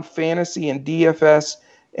all-around fantasy and DFS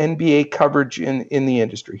NBA coverage in the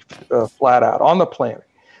industry, flat out, on the planet.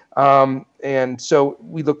 And so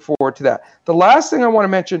we look forward to that. The last thing I want to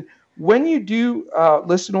mention, when you do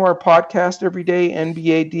listen to our podcast every day,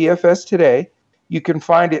 NBA DFS Today, you can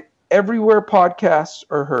find it everywhere podcasts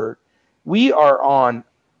are heard. We are on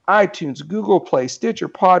iTunes, Google Play, Stitcher,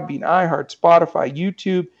 Podbean, iHeart, Spotify,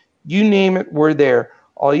 YouTube, you name it, we're there.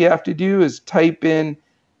 All you have to do is type in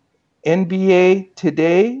NBA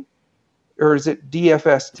Today, or is it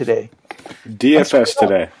DFS Today? DFS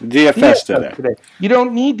Today. DFS Today. You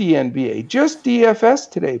don't need the NBA, just DFS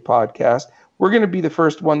Today podcast. We're going to be the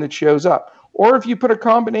first one that shows up. Or if you put a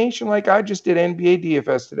combination like I just did, NBA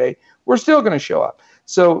DFS Today, we're still going to show up.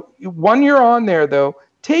 So when you're on there, though,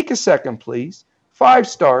 take a second, please. 5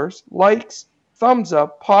 stars, likes, thumbs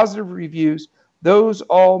up, positive reviews. Those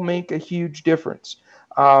all make a huge difference.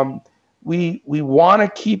 We want to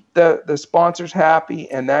keep the sponsors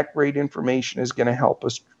happy, and that great information is going to help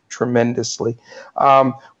us tremendously.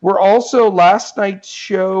 We're also, last night's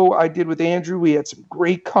show I did with Andrew, we had some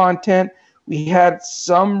great content. We had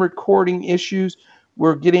some recording issues.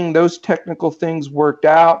 We're getting those technical things worked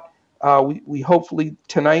out. We hopefully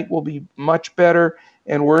tonight will be much better,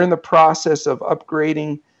 and we're in the process of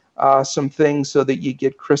upgrading some things so that you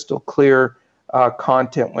get crystal clear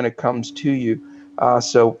content when it comes to you.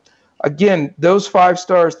 So again, those 5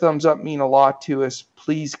 stars, thumbs up mean a lot to us.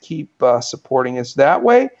 Please keep supporting us that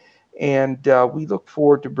way. And we look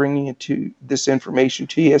forward to bringing this information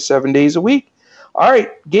to you 7 days a week. All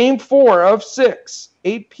right, game 4 of 6,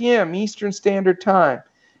 8 p.m. Eastern Standard Time.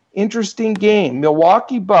 Interesting game.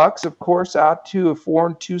 Milwaukee Bucks, of course, out to a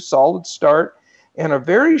 4-2 solid start. And a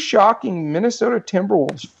very shocking Minnesota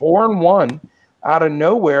Timberwolves, 4-1 out of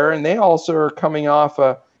nowhere. And they also are coming off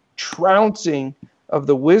a trouncing of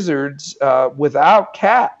the Wizards without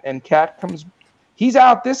Cat. And Cat he's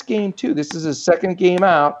out this game too. This is his second game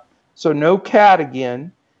out. So no Cat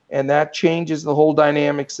again. And that changes the whole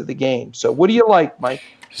dynamics of the game. So what do you like, Mike?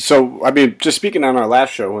 So, I mean, just speaking on our last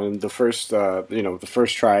show, when the first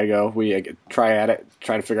try ago, we try at it,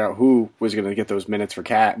 trying to figure out who was going to get those minutes for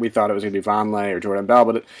Cat. We thought it was going to be Vonleh or Jordan Bell,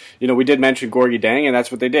 but, we did mention Gorgui Dieng, and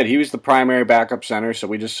that's what they did. He was the primary backup center, so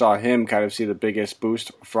we just saw him kind of see the biggest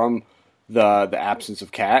boost from the absence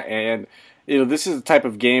of Cat. And, this is the type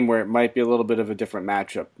of game where it might be a little bit of a different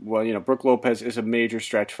matchup. Well, Brook Lopez is a major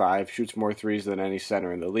stretch 5, shoots more threes than any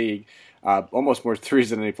center in the league. Almost more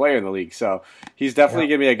threes than any player in the league. So he's definitely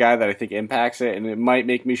going to be a guy that I think impacts it, and it might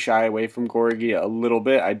make me shy away from Gorgui a little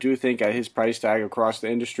bit. I do think at his price tag across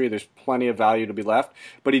the industry, there's plenty of value to be left.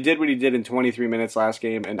 But he did what he did in 23 minutes last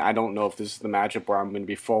game, and I don't know if this is the matchup where I'm going to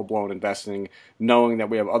be full-blown investing, knowing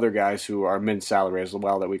that we have other guys who are min-salary as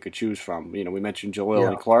well that we could choose from. We mentioned Jalil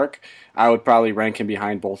and Clark. I would probably rank him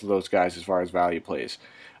behind both of those guys as far as value plays.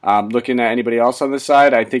 Looking at anybody else on this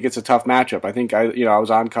side, I think it's a tough matchup. I think I was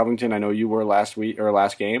on Covington. I know you were last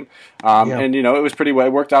game, and it was pretty well.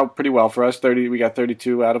 It worked out pretty well for us. We got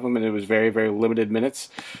 32 out of him, and it was very, very limited minutes.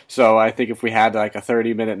 So I think if we had like a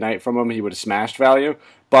 30-minute night from him, he would have smashed value.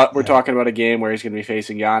 But we're talking about a game where he's going to be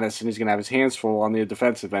facing Giannis, and he's going to have his hands full on the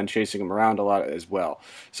defensive end, chasing him around a lot as well.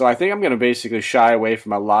 So I think I'm going to basically shy away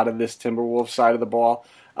from a lot of this Timberwolves side of the ball.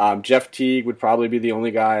 Jeff Teague would probably be the only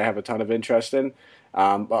guy I have a ton of interest in.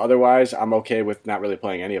 But otherwise, I'm okay with not really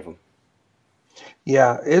playing any of them.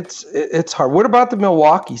 Yeah, it's hard. What about the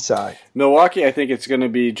Milwaukee side? Milwaukee, I think it's going to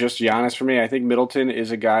be just Giannis for me. I think Middleton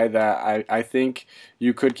is a guy that I think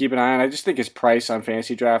you could keep an eye on. I just think his price on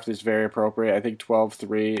fantasy draft is very appropriate. I think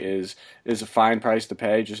 12-3 is a fine price to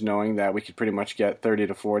pay, just knowing that we could pretty much get 30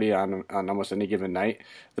 to 40 on almost any given night.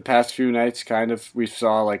 The past few nights, kind of, we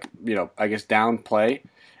saw I guess down play.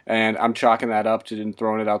 And I'm chalking that up to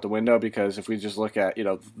throwing it out the window because if we just look at,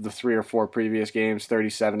 the 3 or 4 previous games,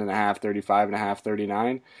 37.5, 35.5,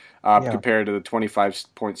 39, compared to the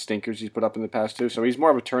 25-point stinkers he's put up in the past 2. So he's more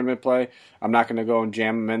of a tournament play. I'm not going to go and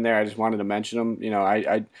jam him in there. I just wanted to mention him.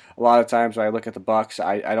 A lot of times when I look at the Bucks,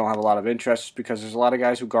 I don't have a lot of interest because there's a lot of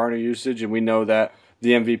guys who garner usage, and we know that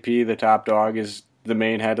the MVP, the top dog, is the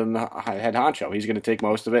main head honcho. He's going to take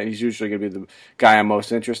most of it, and he's usually going to be the guy I'm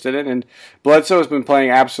most interested in. And Bledsoe has been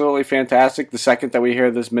playing absolutely fantastic. The second that we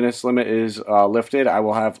hear this minutes limit is lifted, I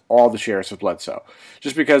will have all the shares of Bledsoe.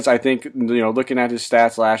 Just because I think, looking at his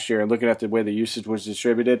stats last year and looking at the way the usage was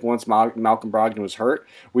distributed, once Malcolm Brogdon was hurt,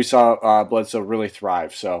 we saw Bledsoe really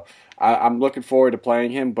thrive. So I'm looking forward to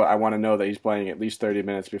playing him, but I want to know that he's playing at least 30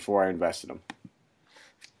 minutes before I invest in him.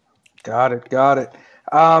 Got it.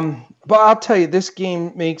 But I'll tell you, this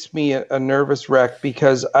game makes me a nervous wreck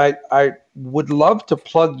because I would love to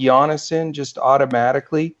plug Giannis in just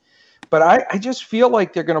automatically, but I just feel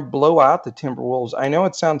like they're going to blow out the Timberwolves. I know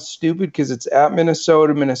it sounds stupid because it's at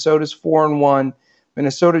Minnesota. Minnesota's 4-1.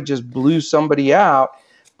 Minnesota just blew somebody out,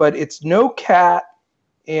 but it's no Cat,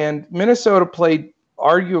 and Minnesota played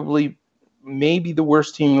arguably maybe the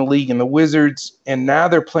worst team in the league in the Wizards, and now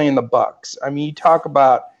they're playing the Bucks. I mean, you talk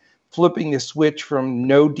about flipping the switch from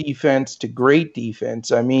no defense to great defense.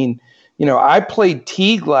 I mean, I played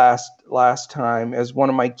Teague last time as one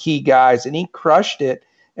of my key guys, and he crushed it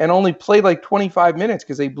and only played like 25 minutes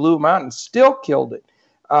because they blew him out and still killed it.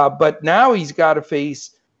 But now he's got to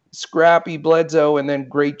face scrappy Bledsoe and then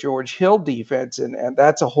great George Hill defense, and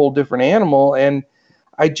that's a whole different animal. And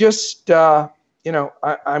I just,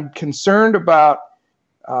 I'm concerned about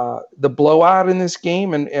the blowout in this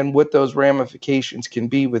game and what those ramifications can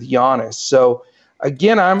be with Giannis. So,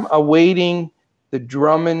 again, I'm awaiting the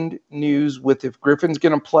Drummond news with if Griffin's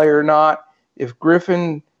going to play or not. If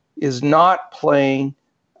Griffin is not playing,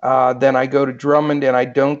 then I go to Drummond and I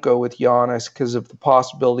don't go with Giannis because of the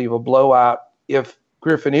possibility of a blowout. If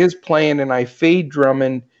Griffin is playing and I fade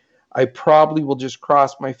Drummond, I probably will just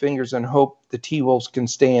cross my fingers and hope the T-Wolves can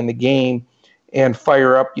stay in the game and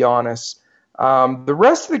fire up Giannis. The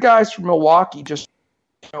rest of the guys from Milwaukee, just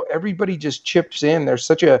everybody just chips in. They're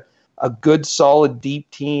such a good, solid, deep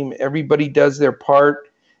team. Everybody does their part,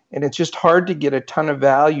 and it's just hard to get a ton of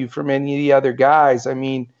value from any of the other guys. I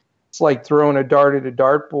mean, it's like throwing a dart at a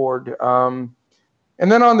dartboard.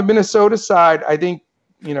 And then on the Minnesota side, I think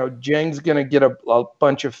Jeng's going to get a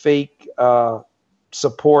bunch of fake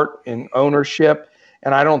support and ownership,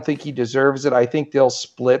 and I don't think he deserves it. I think they'll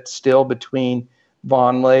split still between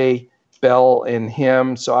Vonleh, Bell, and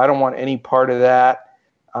him, so I don't want any part of that.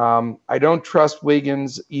 I don't trust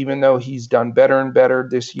Wiggins, even though he's done better and better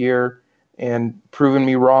this year and proven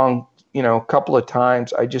me wrong, a couple of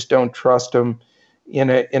times. I just don't trust him in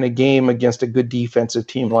a game against a good defensive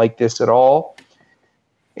team like this at all.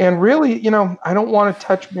 And really, I don't want to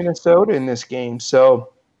touch Minnesota in this game.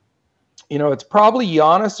 So, it's probably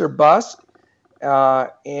Giannis or bust.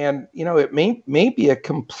 And, it may be a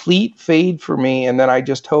complete fade for me, and then I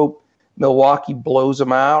just hope Milwaukee blows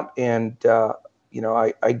them out, and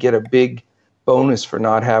I get a big bonus for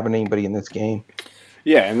not having anybody in this game.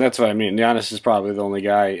 Yeah, and that's what I mean. Giannis is probably the only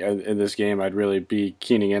guy in this game I'd really be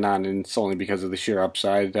keening in on, and it's only because of the sheer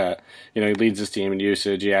upside that he leads his team in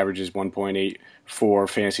usage. He averages 1.84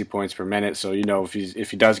 fantasy points per minute. So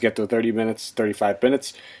if he does get to 30 minutes, 35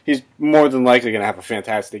 minutes, he's more than likely going to have a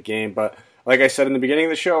fantastic game. But like I said in the beginning of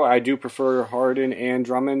the show, I do prefer Harden and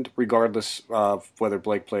Drummond, regardless of whether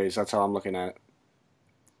Blake plays. That's how I'm looking at it.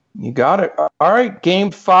 You got it. All right, Game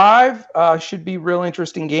 5 should be a real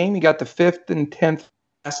interesting game. You got the 5th and 10th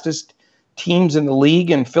fastest teams in the league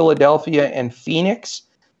in Philadelphia and Phoenix.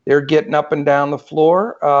 They're getting up and down the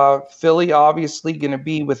floor. Philly obviously going to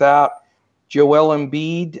be without Joel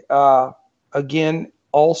Embiid again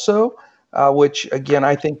also. Which again,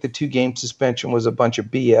 I think the 2-game suspension was a bunch of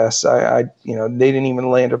BS. They didn't even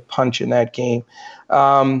land a punch in that game.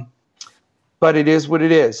 But it is what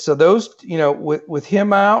it is. So those, with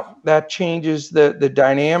him out, that changes the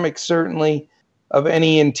dynamic certainly of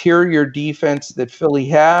any interior defense that Philly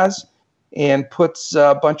has, and puts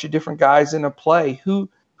a bunch of different guys into play. Who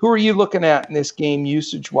Who are you looking at in this game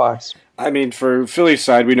usage-wise? I mean, for Philly's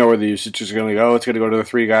side, we know where the usage is going to go. It's going to go to the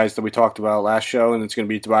three guys that we talked about last show, and it's going to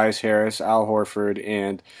be Tobias Harris, Al Horford,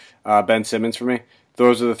 and Ben Simmons for me.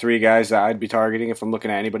 Those are the three guys that I'd be targeting if I'm looking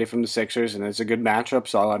at anybody from the Sixers, and it's a good matchup.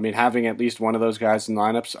 So, I mean, having at least one of those guys in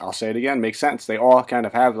lineups, I'll say it again, makes sense. They all kind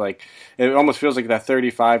of have, like, it almost feels like that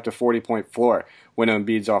 35 to 40-point floor when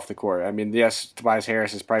Embiid's off the court. I mean, yes, Tobias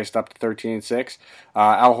Harris is priced up to 13-6.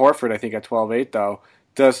 Al Horford, I think, at 12-8, though,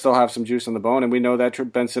 does still have some juice on the bone, and we know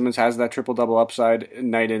that Ben Simmons has that triple-double upside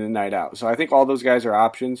night in and night out. So I think all those guys are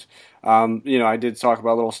options. I did talk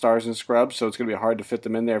about little stars and scrubs, so it's going to be hard to fit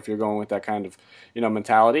them in there if you're going with that kind of,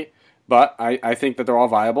 mentality. But I think that they're all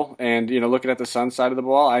viable. And, looking at the Suns side of the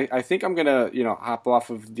ball, I think I'm going to, hop off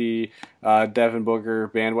of the Devin Booker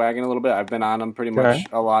bandwagon a little bit. I've been on him pretty much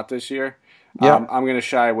a lot this year. Yeah. I'm going to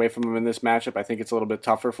shy away from him in this matchup. I think it's a little bit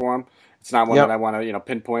tougher for him. It's not one that I want to,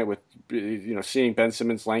 pinpoint with, seeing Ben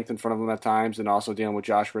Simmons' length in front of him at times and also dealing with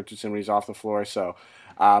Josh Richardson when he's off the floor. So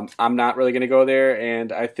I'm not really going to go there.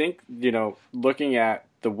 And I think, looking at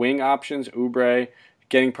the wing options, Oubre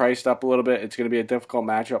getting priced up a little bit, it's going to be a difficult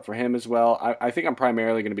matchup for him as well. I think I'm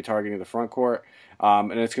primarily going to be targeting the front court.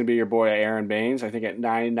 And it's going to be your boy Aaron Baines. I think at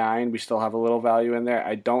 9.9, we still have a little value in there.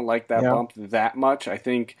 I don't like that bump that much. I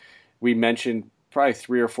think we mentioned probably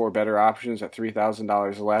 3 or 4 better options at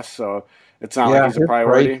 $3,000 less, so it's not like he's a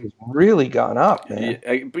priority. Price has really gone up,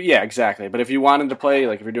 man. Yeah, exactly. But if you wanted to play,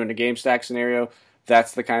 like if you're doing a game stack scenario,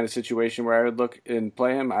 that's the kind of situation where I would look and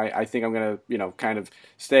play him. I think I'm going to, kind of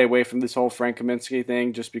stay away from this whole Frank Kaminsky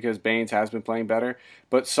thing just because Baines has been playing better.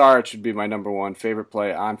 But Saric would be my number one favorite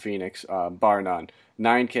play on Phoenix, bar none.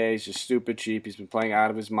 9K is just stupid cheap. He's been playing out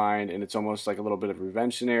of his mind, and it's almost like a little bit of a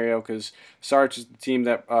revenge scenario because Saric is the team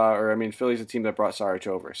that, Philly's the team that brought Saric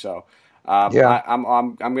over. So I'm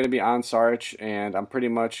going to be on Saric, and I'm pretty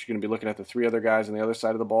much going to be looking at the 3 other guys on the other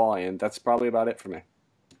side of the ball, and that's probably about it for me.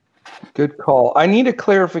 Good call. I need a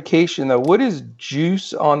clarification, though. What is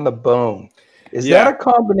juice on the bone? Is that a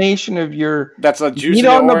combination of your That's a juice in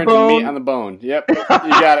the orange and meat on the bone. Yep, you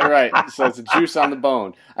got it right. So it's a juice on the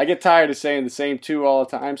bone. I get tired of saying the same 2 all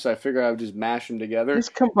the time, so I figured I would just mash them together.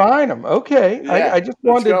 Just combine them. Okay. Yeah, I just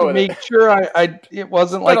wanted to make sure it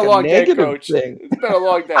wasn't like a negative thing. It's been a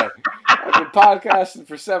long day. I've been podcasting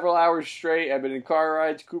for several hours straight. I've been in car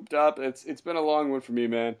rides, cooped up. It's been a long one for me,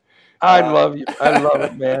 man. I love you. I love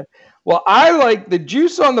it, man. Well, I like the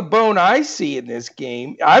juice on the bone I see in this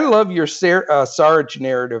game. I love your Saric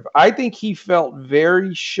narrative. I think he felt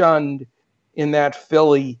very shunned in that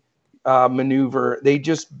Philly maneuver. They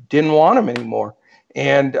just didn't want him anymore.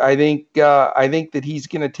 And I think that he's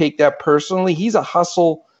going to take that personally. He's a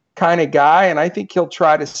hustle kind of guy, and I think he'll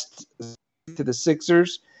try to the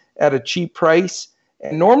Sixers at a cheap price.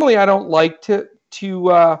 And normally I don't like to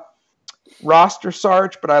roster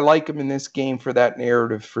Saric, but I like him in this game for that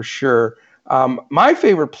narrative for sure. My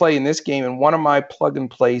favorite play in this game and one of my plug and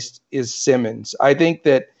plays is Simmons. I think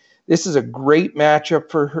that this is a great matchup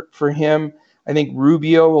for him. I think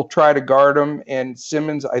Rubio will try to guard him, and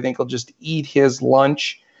Simmons, I think, will just eat his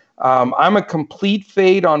lunch. I'm a complete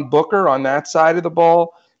fade on Booker on that side of the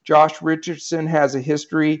ball. Josh Richardson has a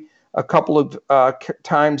history. A couple of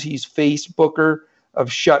times he's faced Booker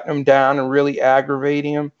of shutting him down and really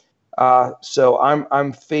aggravating him. So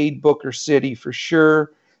I'm fade Booker City for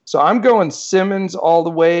sure. So I'm going Simmons all the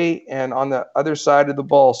way, and on the other side of the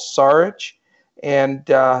ball, Saric. And,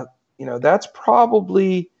 that's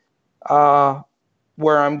probably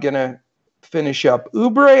where I'm going to finish up.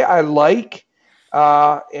 Oubre I like,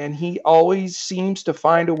 and he always seems to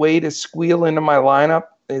find a way to squeal into my lineup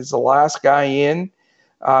as the last guy in.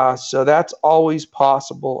 So that's always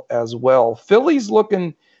possible as well. Philly's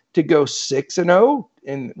looking to go 6-0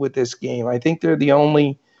 with this game. I think they're the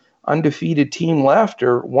only undefeated team left,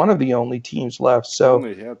 or one of the only teams left. So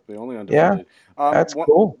the only undefeated. Yeah, that's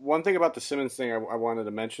cool. One thing about the Simmons thing I wanted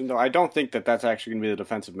to mention, though, I don't think that that's actually going to be the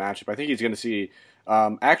defensive matchup. I think he's going to see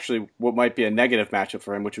actually what might be a negative matchup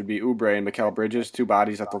for him, which would be Oubre and Mikal Bridges, 2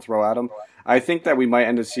 bodies that they'll throw at him. I think that we might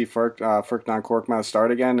end to see Furkan Korkmaz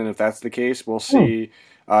start again, and if that's the case, we'll see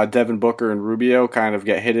Devin Booker and Rubio kind of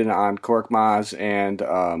get hidden on Korkmaz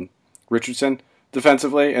and Richardson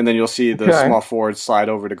defensively, and then you'll see the small forwards slide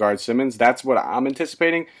over to guard Simmons. That's what I'm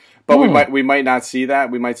anticipating. But we might not see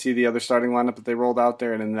that. We might see the other starting lineup that they rolled out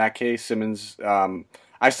there, and in that case, Simmons.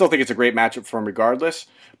 I still think it's a great matchup for him regardless.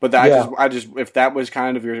 But I just if that was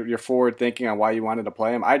kind of your forward thinking on why you wanted to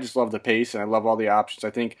play him, I just love the pace and I love all the options.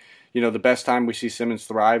 I think the best time we see Simmons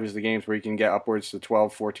thrive is the games where he can get upwards to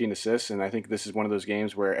 12, 14 assists, and I think this is one of those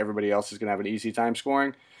games where everybody else is going to have an easy time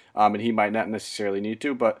scoring, and he might not necessarily need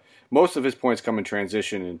to, but most of his points come in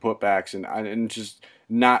transition and putbacks and just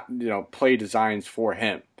not, play designs for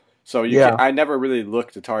him. So I never really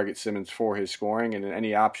look to target Simmons for his scoring, and in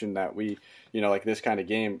any option that we, like this kind of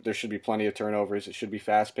game, there should be plenty of turnovers. It should be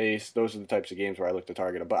fast-paced. Those are the types of games where I look to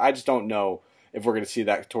target him. But I just don't know if we're going to see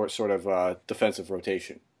that sort of defensive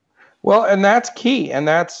rotation. Well, and that's key, and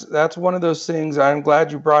that's one of those things. I'm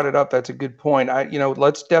glad you brought it up. That's a good point.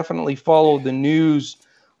 Let's definitely follow the news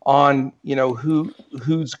on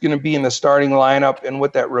who's going to be in the starting lineup and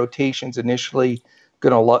what that rotation's initially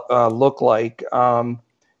going to look like.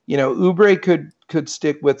 Oubre could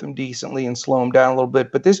stick with him decently and slow him down a little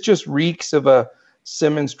bit, but this just reeks of a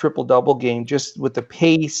Simmons triple-double game, just with the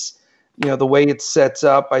pace, the way it sets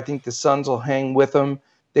up. I think the Suns will hang with them.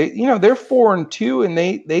 They're 4-2, and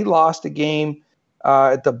they lost a game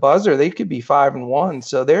at the buzzer. They could be 5-1,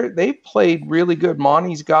 so they played really good.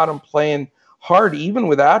 Monty's got them playing hard, even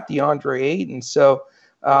without DeAndre Ayton. So,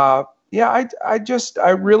 I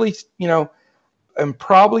really, I'm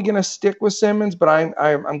probably going to stick with Simmons, but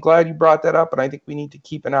I'm glad you brought that up, and I think we need to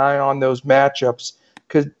keep an eye on those matchups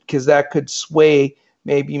because that could sway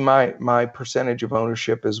maybe my percentage of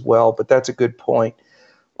ownership as well. But that's a good point.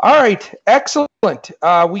 All right, excellent.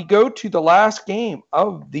 We go to the last game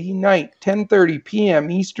of the night, 10:30 p.m.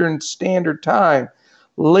 Eastern Standard Time.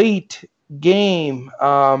 Late game.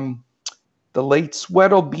 The late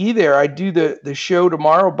sweat will be there. I do the show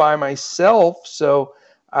tomorrow by myself, so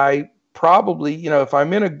I probably, if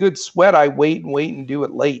I'm in a good sweat, I wait and do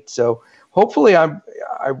it late. So hopefully I'm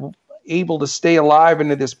able to stay alive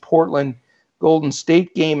into this Portland Golden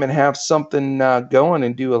State game and have something going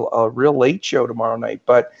and do a real late show tomorrow night.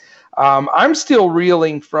 But I'm still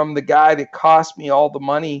reeling from the guy that cost me all the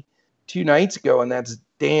money 2 nights ago, and that's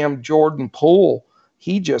damn Jordan Poole.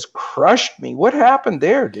 He just crushed me. What happened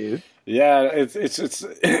there, dude? Yeah, it's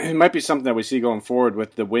it might be something that we see going forward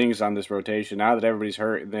with the wings on this rotation. Now that everybody's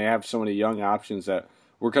hurt, and they have so many young options that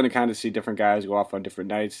we're going to kind of see different guys go off on different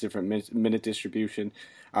nights, different minute distribution.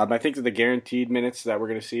 I think that the guaranteed minutes that we're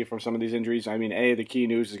going to see from some of these injuries, the key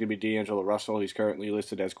news is going to be D'Angelo Russell. He's currently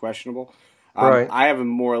listed as questionable. Right. I have him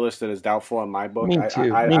more listed as doubtful in my book. Me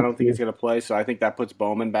too. I don't think he's going to play, so I think that puts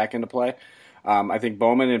Bowman back into play. I think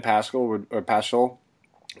Bowman and Pascal.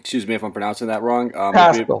 Excuse me if I'm pronouncing that wrong.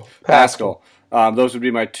 Pascal. Those would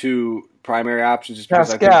be my 2 primary options. Just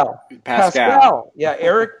Pascal. I think Pascal. Yeah,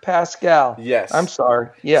 Eric Pascal. Yes. I'm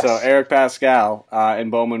sorry. Yes. So Eric Pascal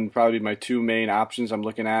and Bowman would probably be my 2 main options I'm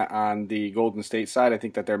looking at on the Golden State side. I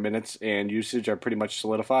think that their minutes and usage are pretty much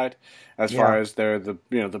solidified as far as they're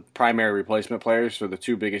the primary replacement players for the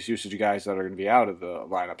 2 biggest usage guys that are going to be out of the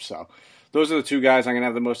lineup. So those are the 2 guys I'm going to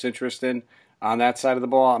have the most interest in. On that side of the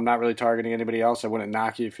ball, I'm not really targeting anybody else. I wouldn't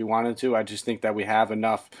knock you if you wanted to. I just think that we have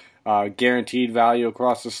enough guaranteed value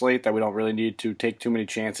across the slate that we don't really need to take too many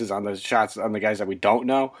chances on the shots on the guys that we don't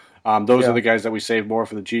know. Those are the guys that we save more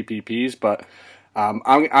for the GPPs, but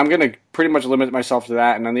I'm going to pretty much limit myself to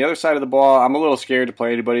that. And on the other side of the ball, I'm a little scared to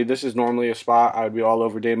play anybody. This is normally a spot I would be all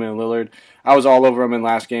over Damian Lillard. I was all over him in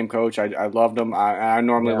last game, Coach. I loved him. I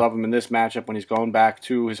normally love him in this matchup when he's going back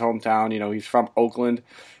to his hometown. He's from Oakland.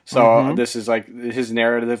 So this is like his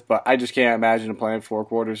narrative, but I just can't imagine him playing 4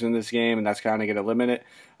 quarters in this game, and that's kind of going to limit it.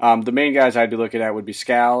 The main guys I'd be looking at would be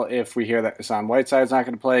Scal if we hear that Hassan Whiteside's not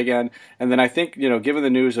going to play again. And then I think, given the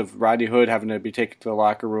news of Rodney Hood having to be taken to the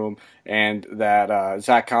locker room and that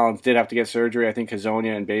Zach Collins did have to get surgery, I think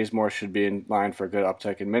Hazonia and Bazemore should be in line for a good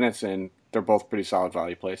uptick in minutes, and they're both pretty solid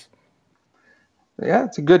value plays. Yeah,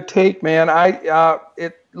 it's a good take, man.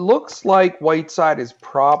 It looks like Whiteside is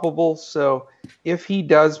probable, so if he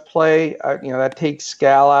does play, that takes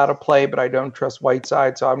Scal out of play, but I don't trust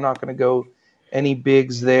Whiteside, so I'm not going to go any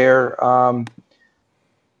bigs there.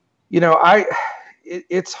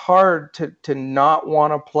 It's hard to not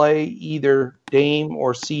want to play either Dame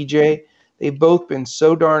or CJ. They've both been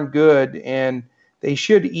so darn good, and they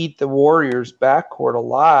should eat the Warriors' backcourt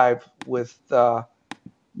alive with,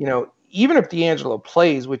 even if D'Angelo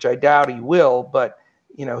plays, which I doubt he will, but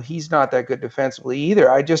he's not that good defensively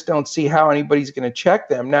either. I just don't see how anybody's going to check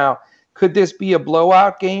them. Now, could this be a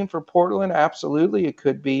blowout game for Portland? Absolutely, it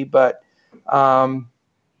could be, but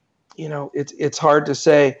it's hard to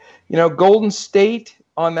say. Golden State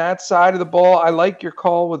on that side of the ball, I like your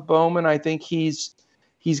call with Bowman. I think he's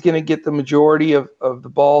going to get the majority of the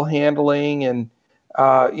ball handling and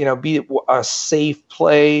be a safe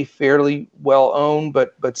play, fairly well owned,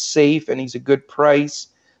 but safe, and he's a good price.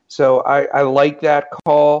 So I like that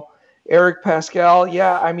call. Eric Pascal,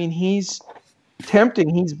 he's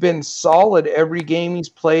tempting. He's been solid every game he's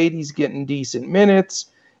played. He's getting decent minutes.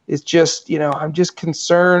 It's just, I'm just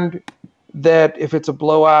concerned that if it's a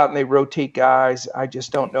blowout and they rotate guys, I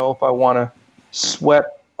just don't know if I want to sweat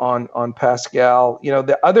on Pascal.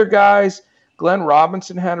 The other guys, Glenn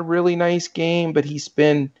Robinson had a really nice game, but he's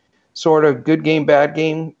been sort of good game, bad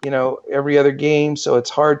game, every other game. So it's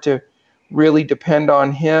hard to really depend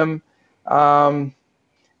on him. And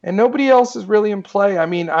nobody else is really in play. I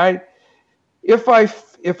mean, if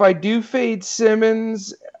I do fade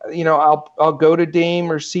Simmons, I'll go to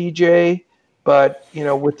Dame or CJ. But,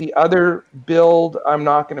 with the other build, I'm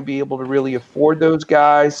not going to be able to really afford those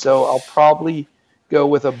guys. So I'll probably go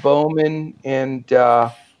with a Bowman and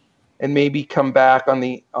maybe come back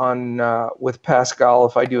with Pascal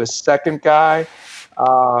if I do a second guy.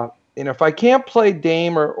 And if I can't play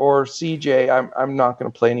Dame or CJ, I'm not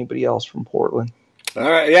going to play anybody else from Portland. All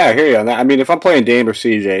right, yeah, I hear you on that. I mean, if I'm playing Dame or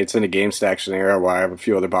CJ, it's in a game stack scenario where I have a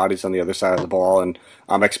few other bodies on the other side of the ball, and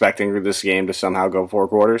I'm expecting this game to somehow go 4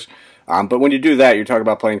 quarters. But when you do that, you're talking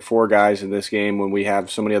about playing 4 guys in this game when we have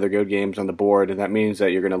so many other good games on the board, and that means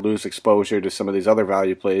that you're going to lose exposure to some of these other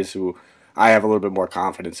value plays who I have a little bit more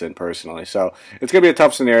confidence in personally. So it's going to be a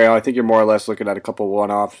tough scenario. I think you're more or less looking at a couple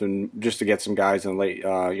one-offs and just to get some guys in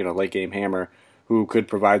late game hammer who could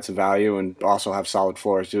provide some value and also have solid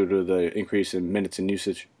floors due to the increase in minutes and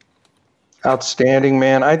usage. Outstanding,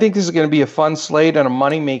 man. I think this is going to be a fun slate and a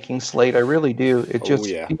money-making slate. I really do. It just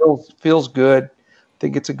feels good. I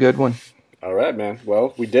think it's a good one. All right, man.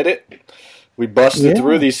 Well, we did it. We busted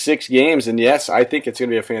through these 6 games, and yes, I think it's going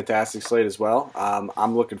to be a fantastic slate as well.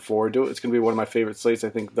 I'm looking forward to it. It's going to be one of my favorite slates, I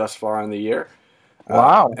think, thus far in the year.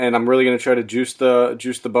 Wow. And I'm really going to try to juice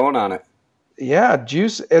the bone on it. Yeah,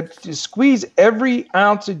 squeeze every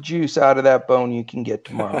ounce of juice out of that bone you can get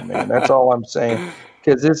tomorrow, man. That's all I'm saying.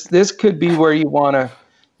 Because this could be where you want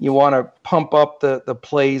to pump up the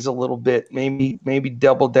plays a little bit, maybe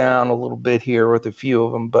double down a little bit here with a few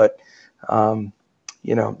of them, but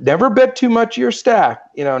never bet too much of your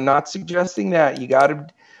stack. Not suggesting that. You got to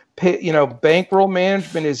pay. Bankroll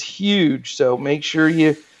management is huge, so make sure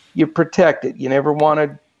you protect it. You never want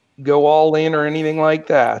to go all in or anything like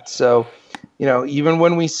that. So, even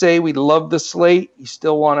when we say we love the slate, you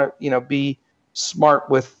still want to be smart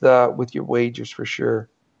with your wagers for sure.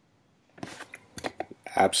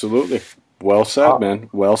 Absolutely. Well said, man.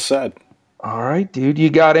 Well said. All right, dude. You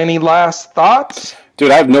got any last thoughts?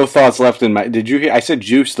 Dude, I have no thoughts left in my... Did you hear? I said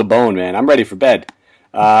juice the bone, man. I'm ready for bed.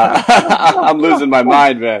 I'm losing my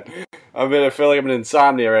mind, man. I feel like I'm in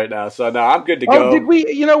insomnia right now. So, no, I'm good to go. Oh, did we...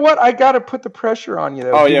 You know what? I got to put the pressure on you,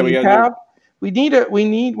 though. Oh, yeah, we got to...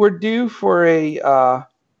 We're due for a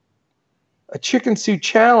chicken suit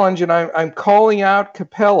challenge, and I'm calling out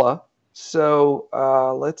Capella. So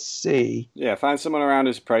let's see. Yeah, find someone around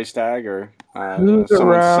his price tag or who's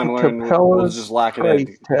someone around similar, Capella's and we'll just lock it price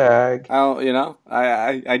in. Tag.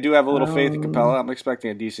 I do have a little faith in Capella. I'm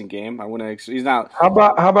expecting a decent game. He's not. How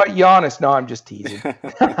about Giannis? No, I'm just teasing.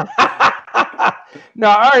 No,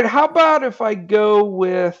 all right. How about if I go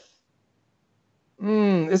with?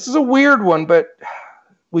 This is a weird one, but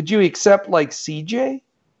would you accept like CJ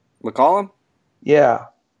McCollum? Yeah.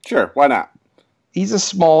 Sure. Why not? He's a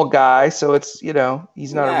small guy, so it's he's not a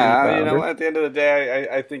rebounder. At the end of the day,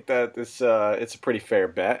 I think that this it's a pretty fair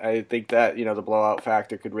bet. I think that the blowout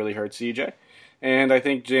factor could really hurt CJ, and I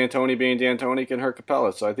think D'Antoni being D'Antoni can hurt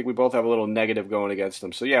Capella. So I think we both have a little negative going against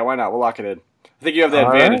them. So yeah, why not? We'll lock it in. I think you have the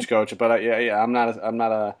advantage, Coach. But I'm not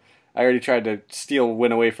a. I already tried to steal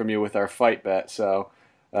win away from you with our fight bet, so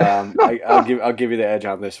I'll give you the edge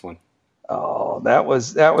on this one. Oh, that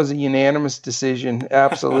was a unanimous decision.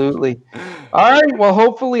 Absolutely. All right. Well,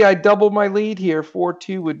 hopefully I double my lead here.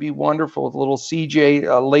 4-2 would be wonderful with a little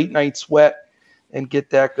CJ late night sweat and get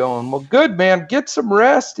that going. Well, good, man. Get some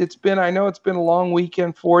rest. I know it's been a long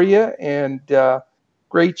weekend for you, and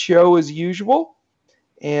great show as usual.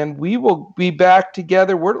 And we will be back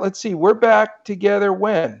together. We're back together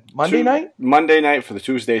when? Monday night? Monday night for the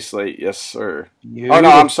Tuesday slate. Yes, sir. Beautiful. Oh,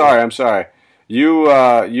 no, I'm sorry. You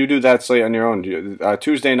do that slate on your own.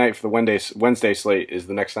 Tuesday night for the Wednesday slate is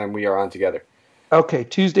the next time we are on together. Okay,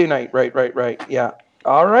 Tuesday night. Right. Yeah.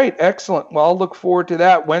 All right, excellent. Well, I'll look forward to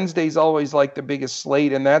that. Wednesday's always like the biggest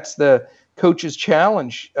slate, and that's the Coach's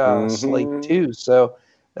Challenge slate too. So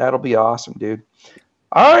that'll be awesome, dude.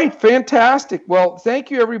 All right, fantastic. Well,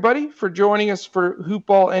 thank you, everybody, for joining us for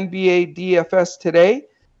Hoopball NBA DFS today.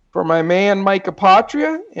 For my man, Mike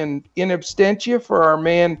Apotria, and in absentia for our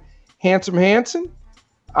man, Handsome Hansen.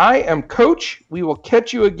 I am Coach. We will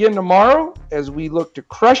catch you again tomorrow as we look to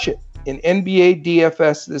crush it in NBA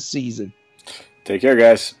DFS this season. Take care,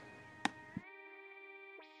 guys.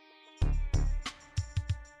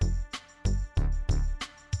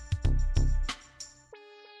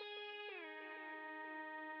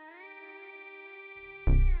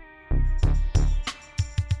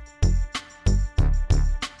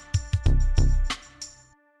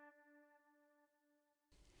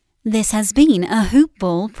 This has been a Hoop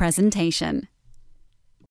Ball presentation.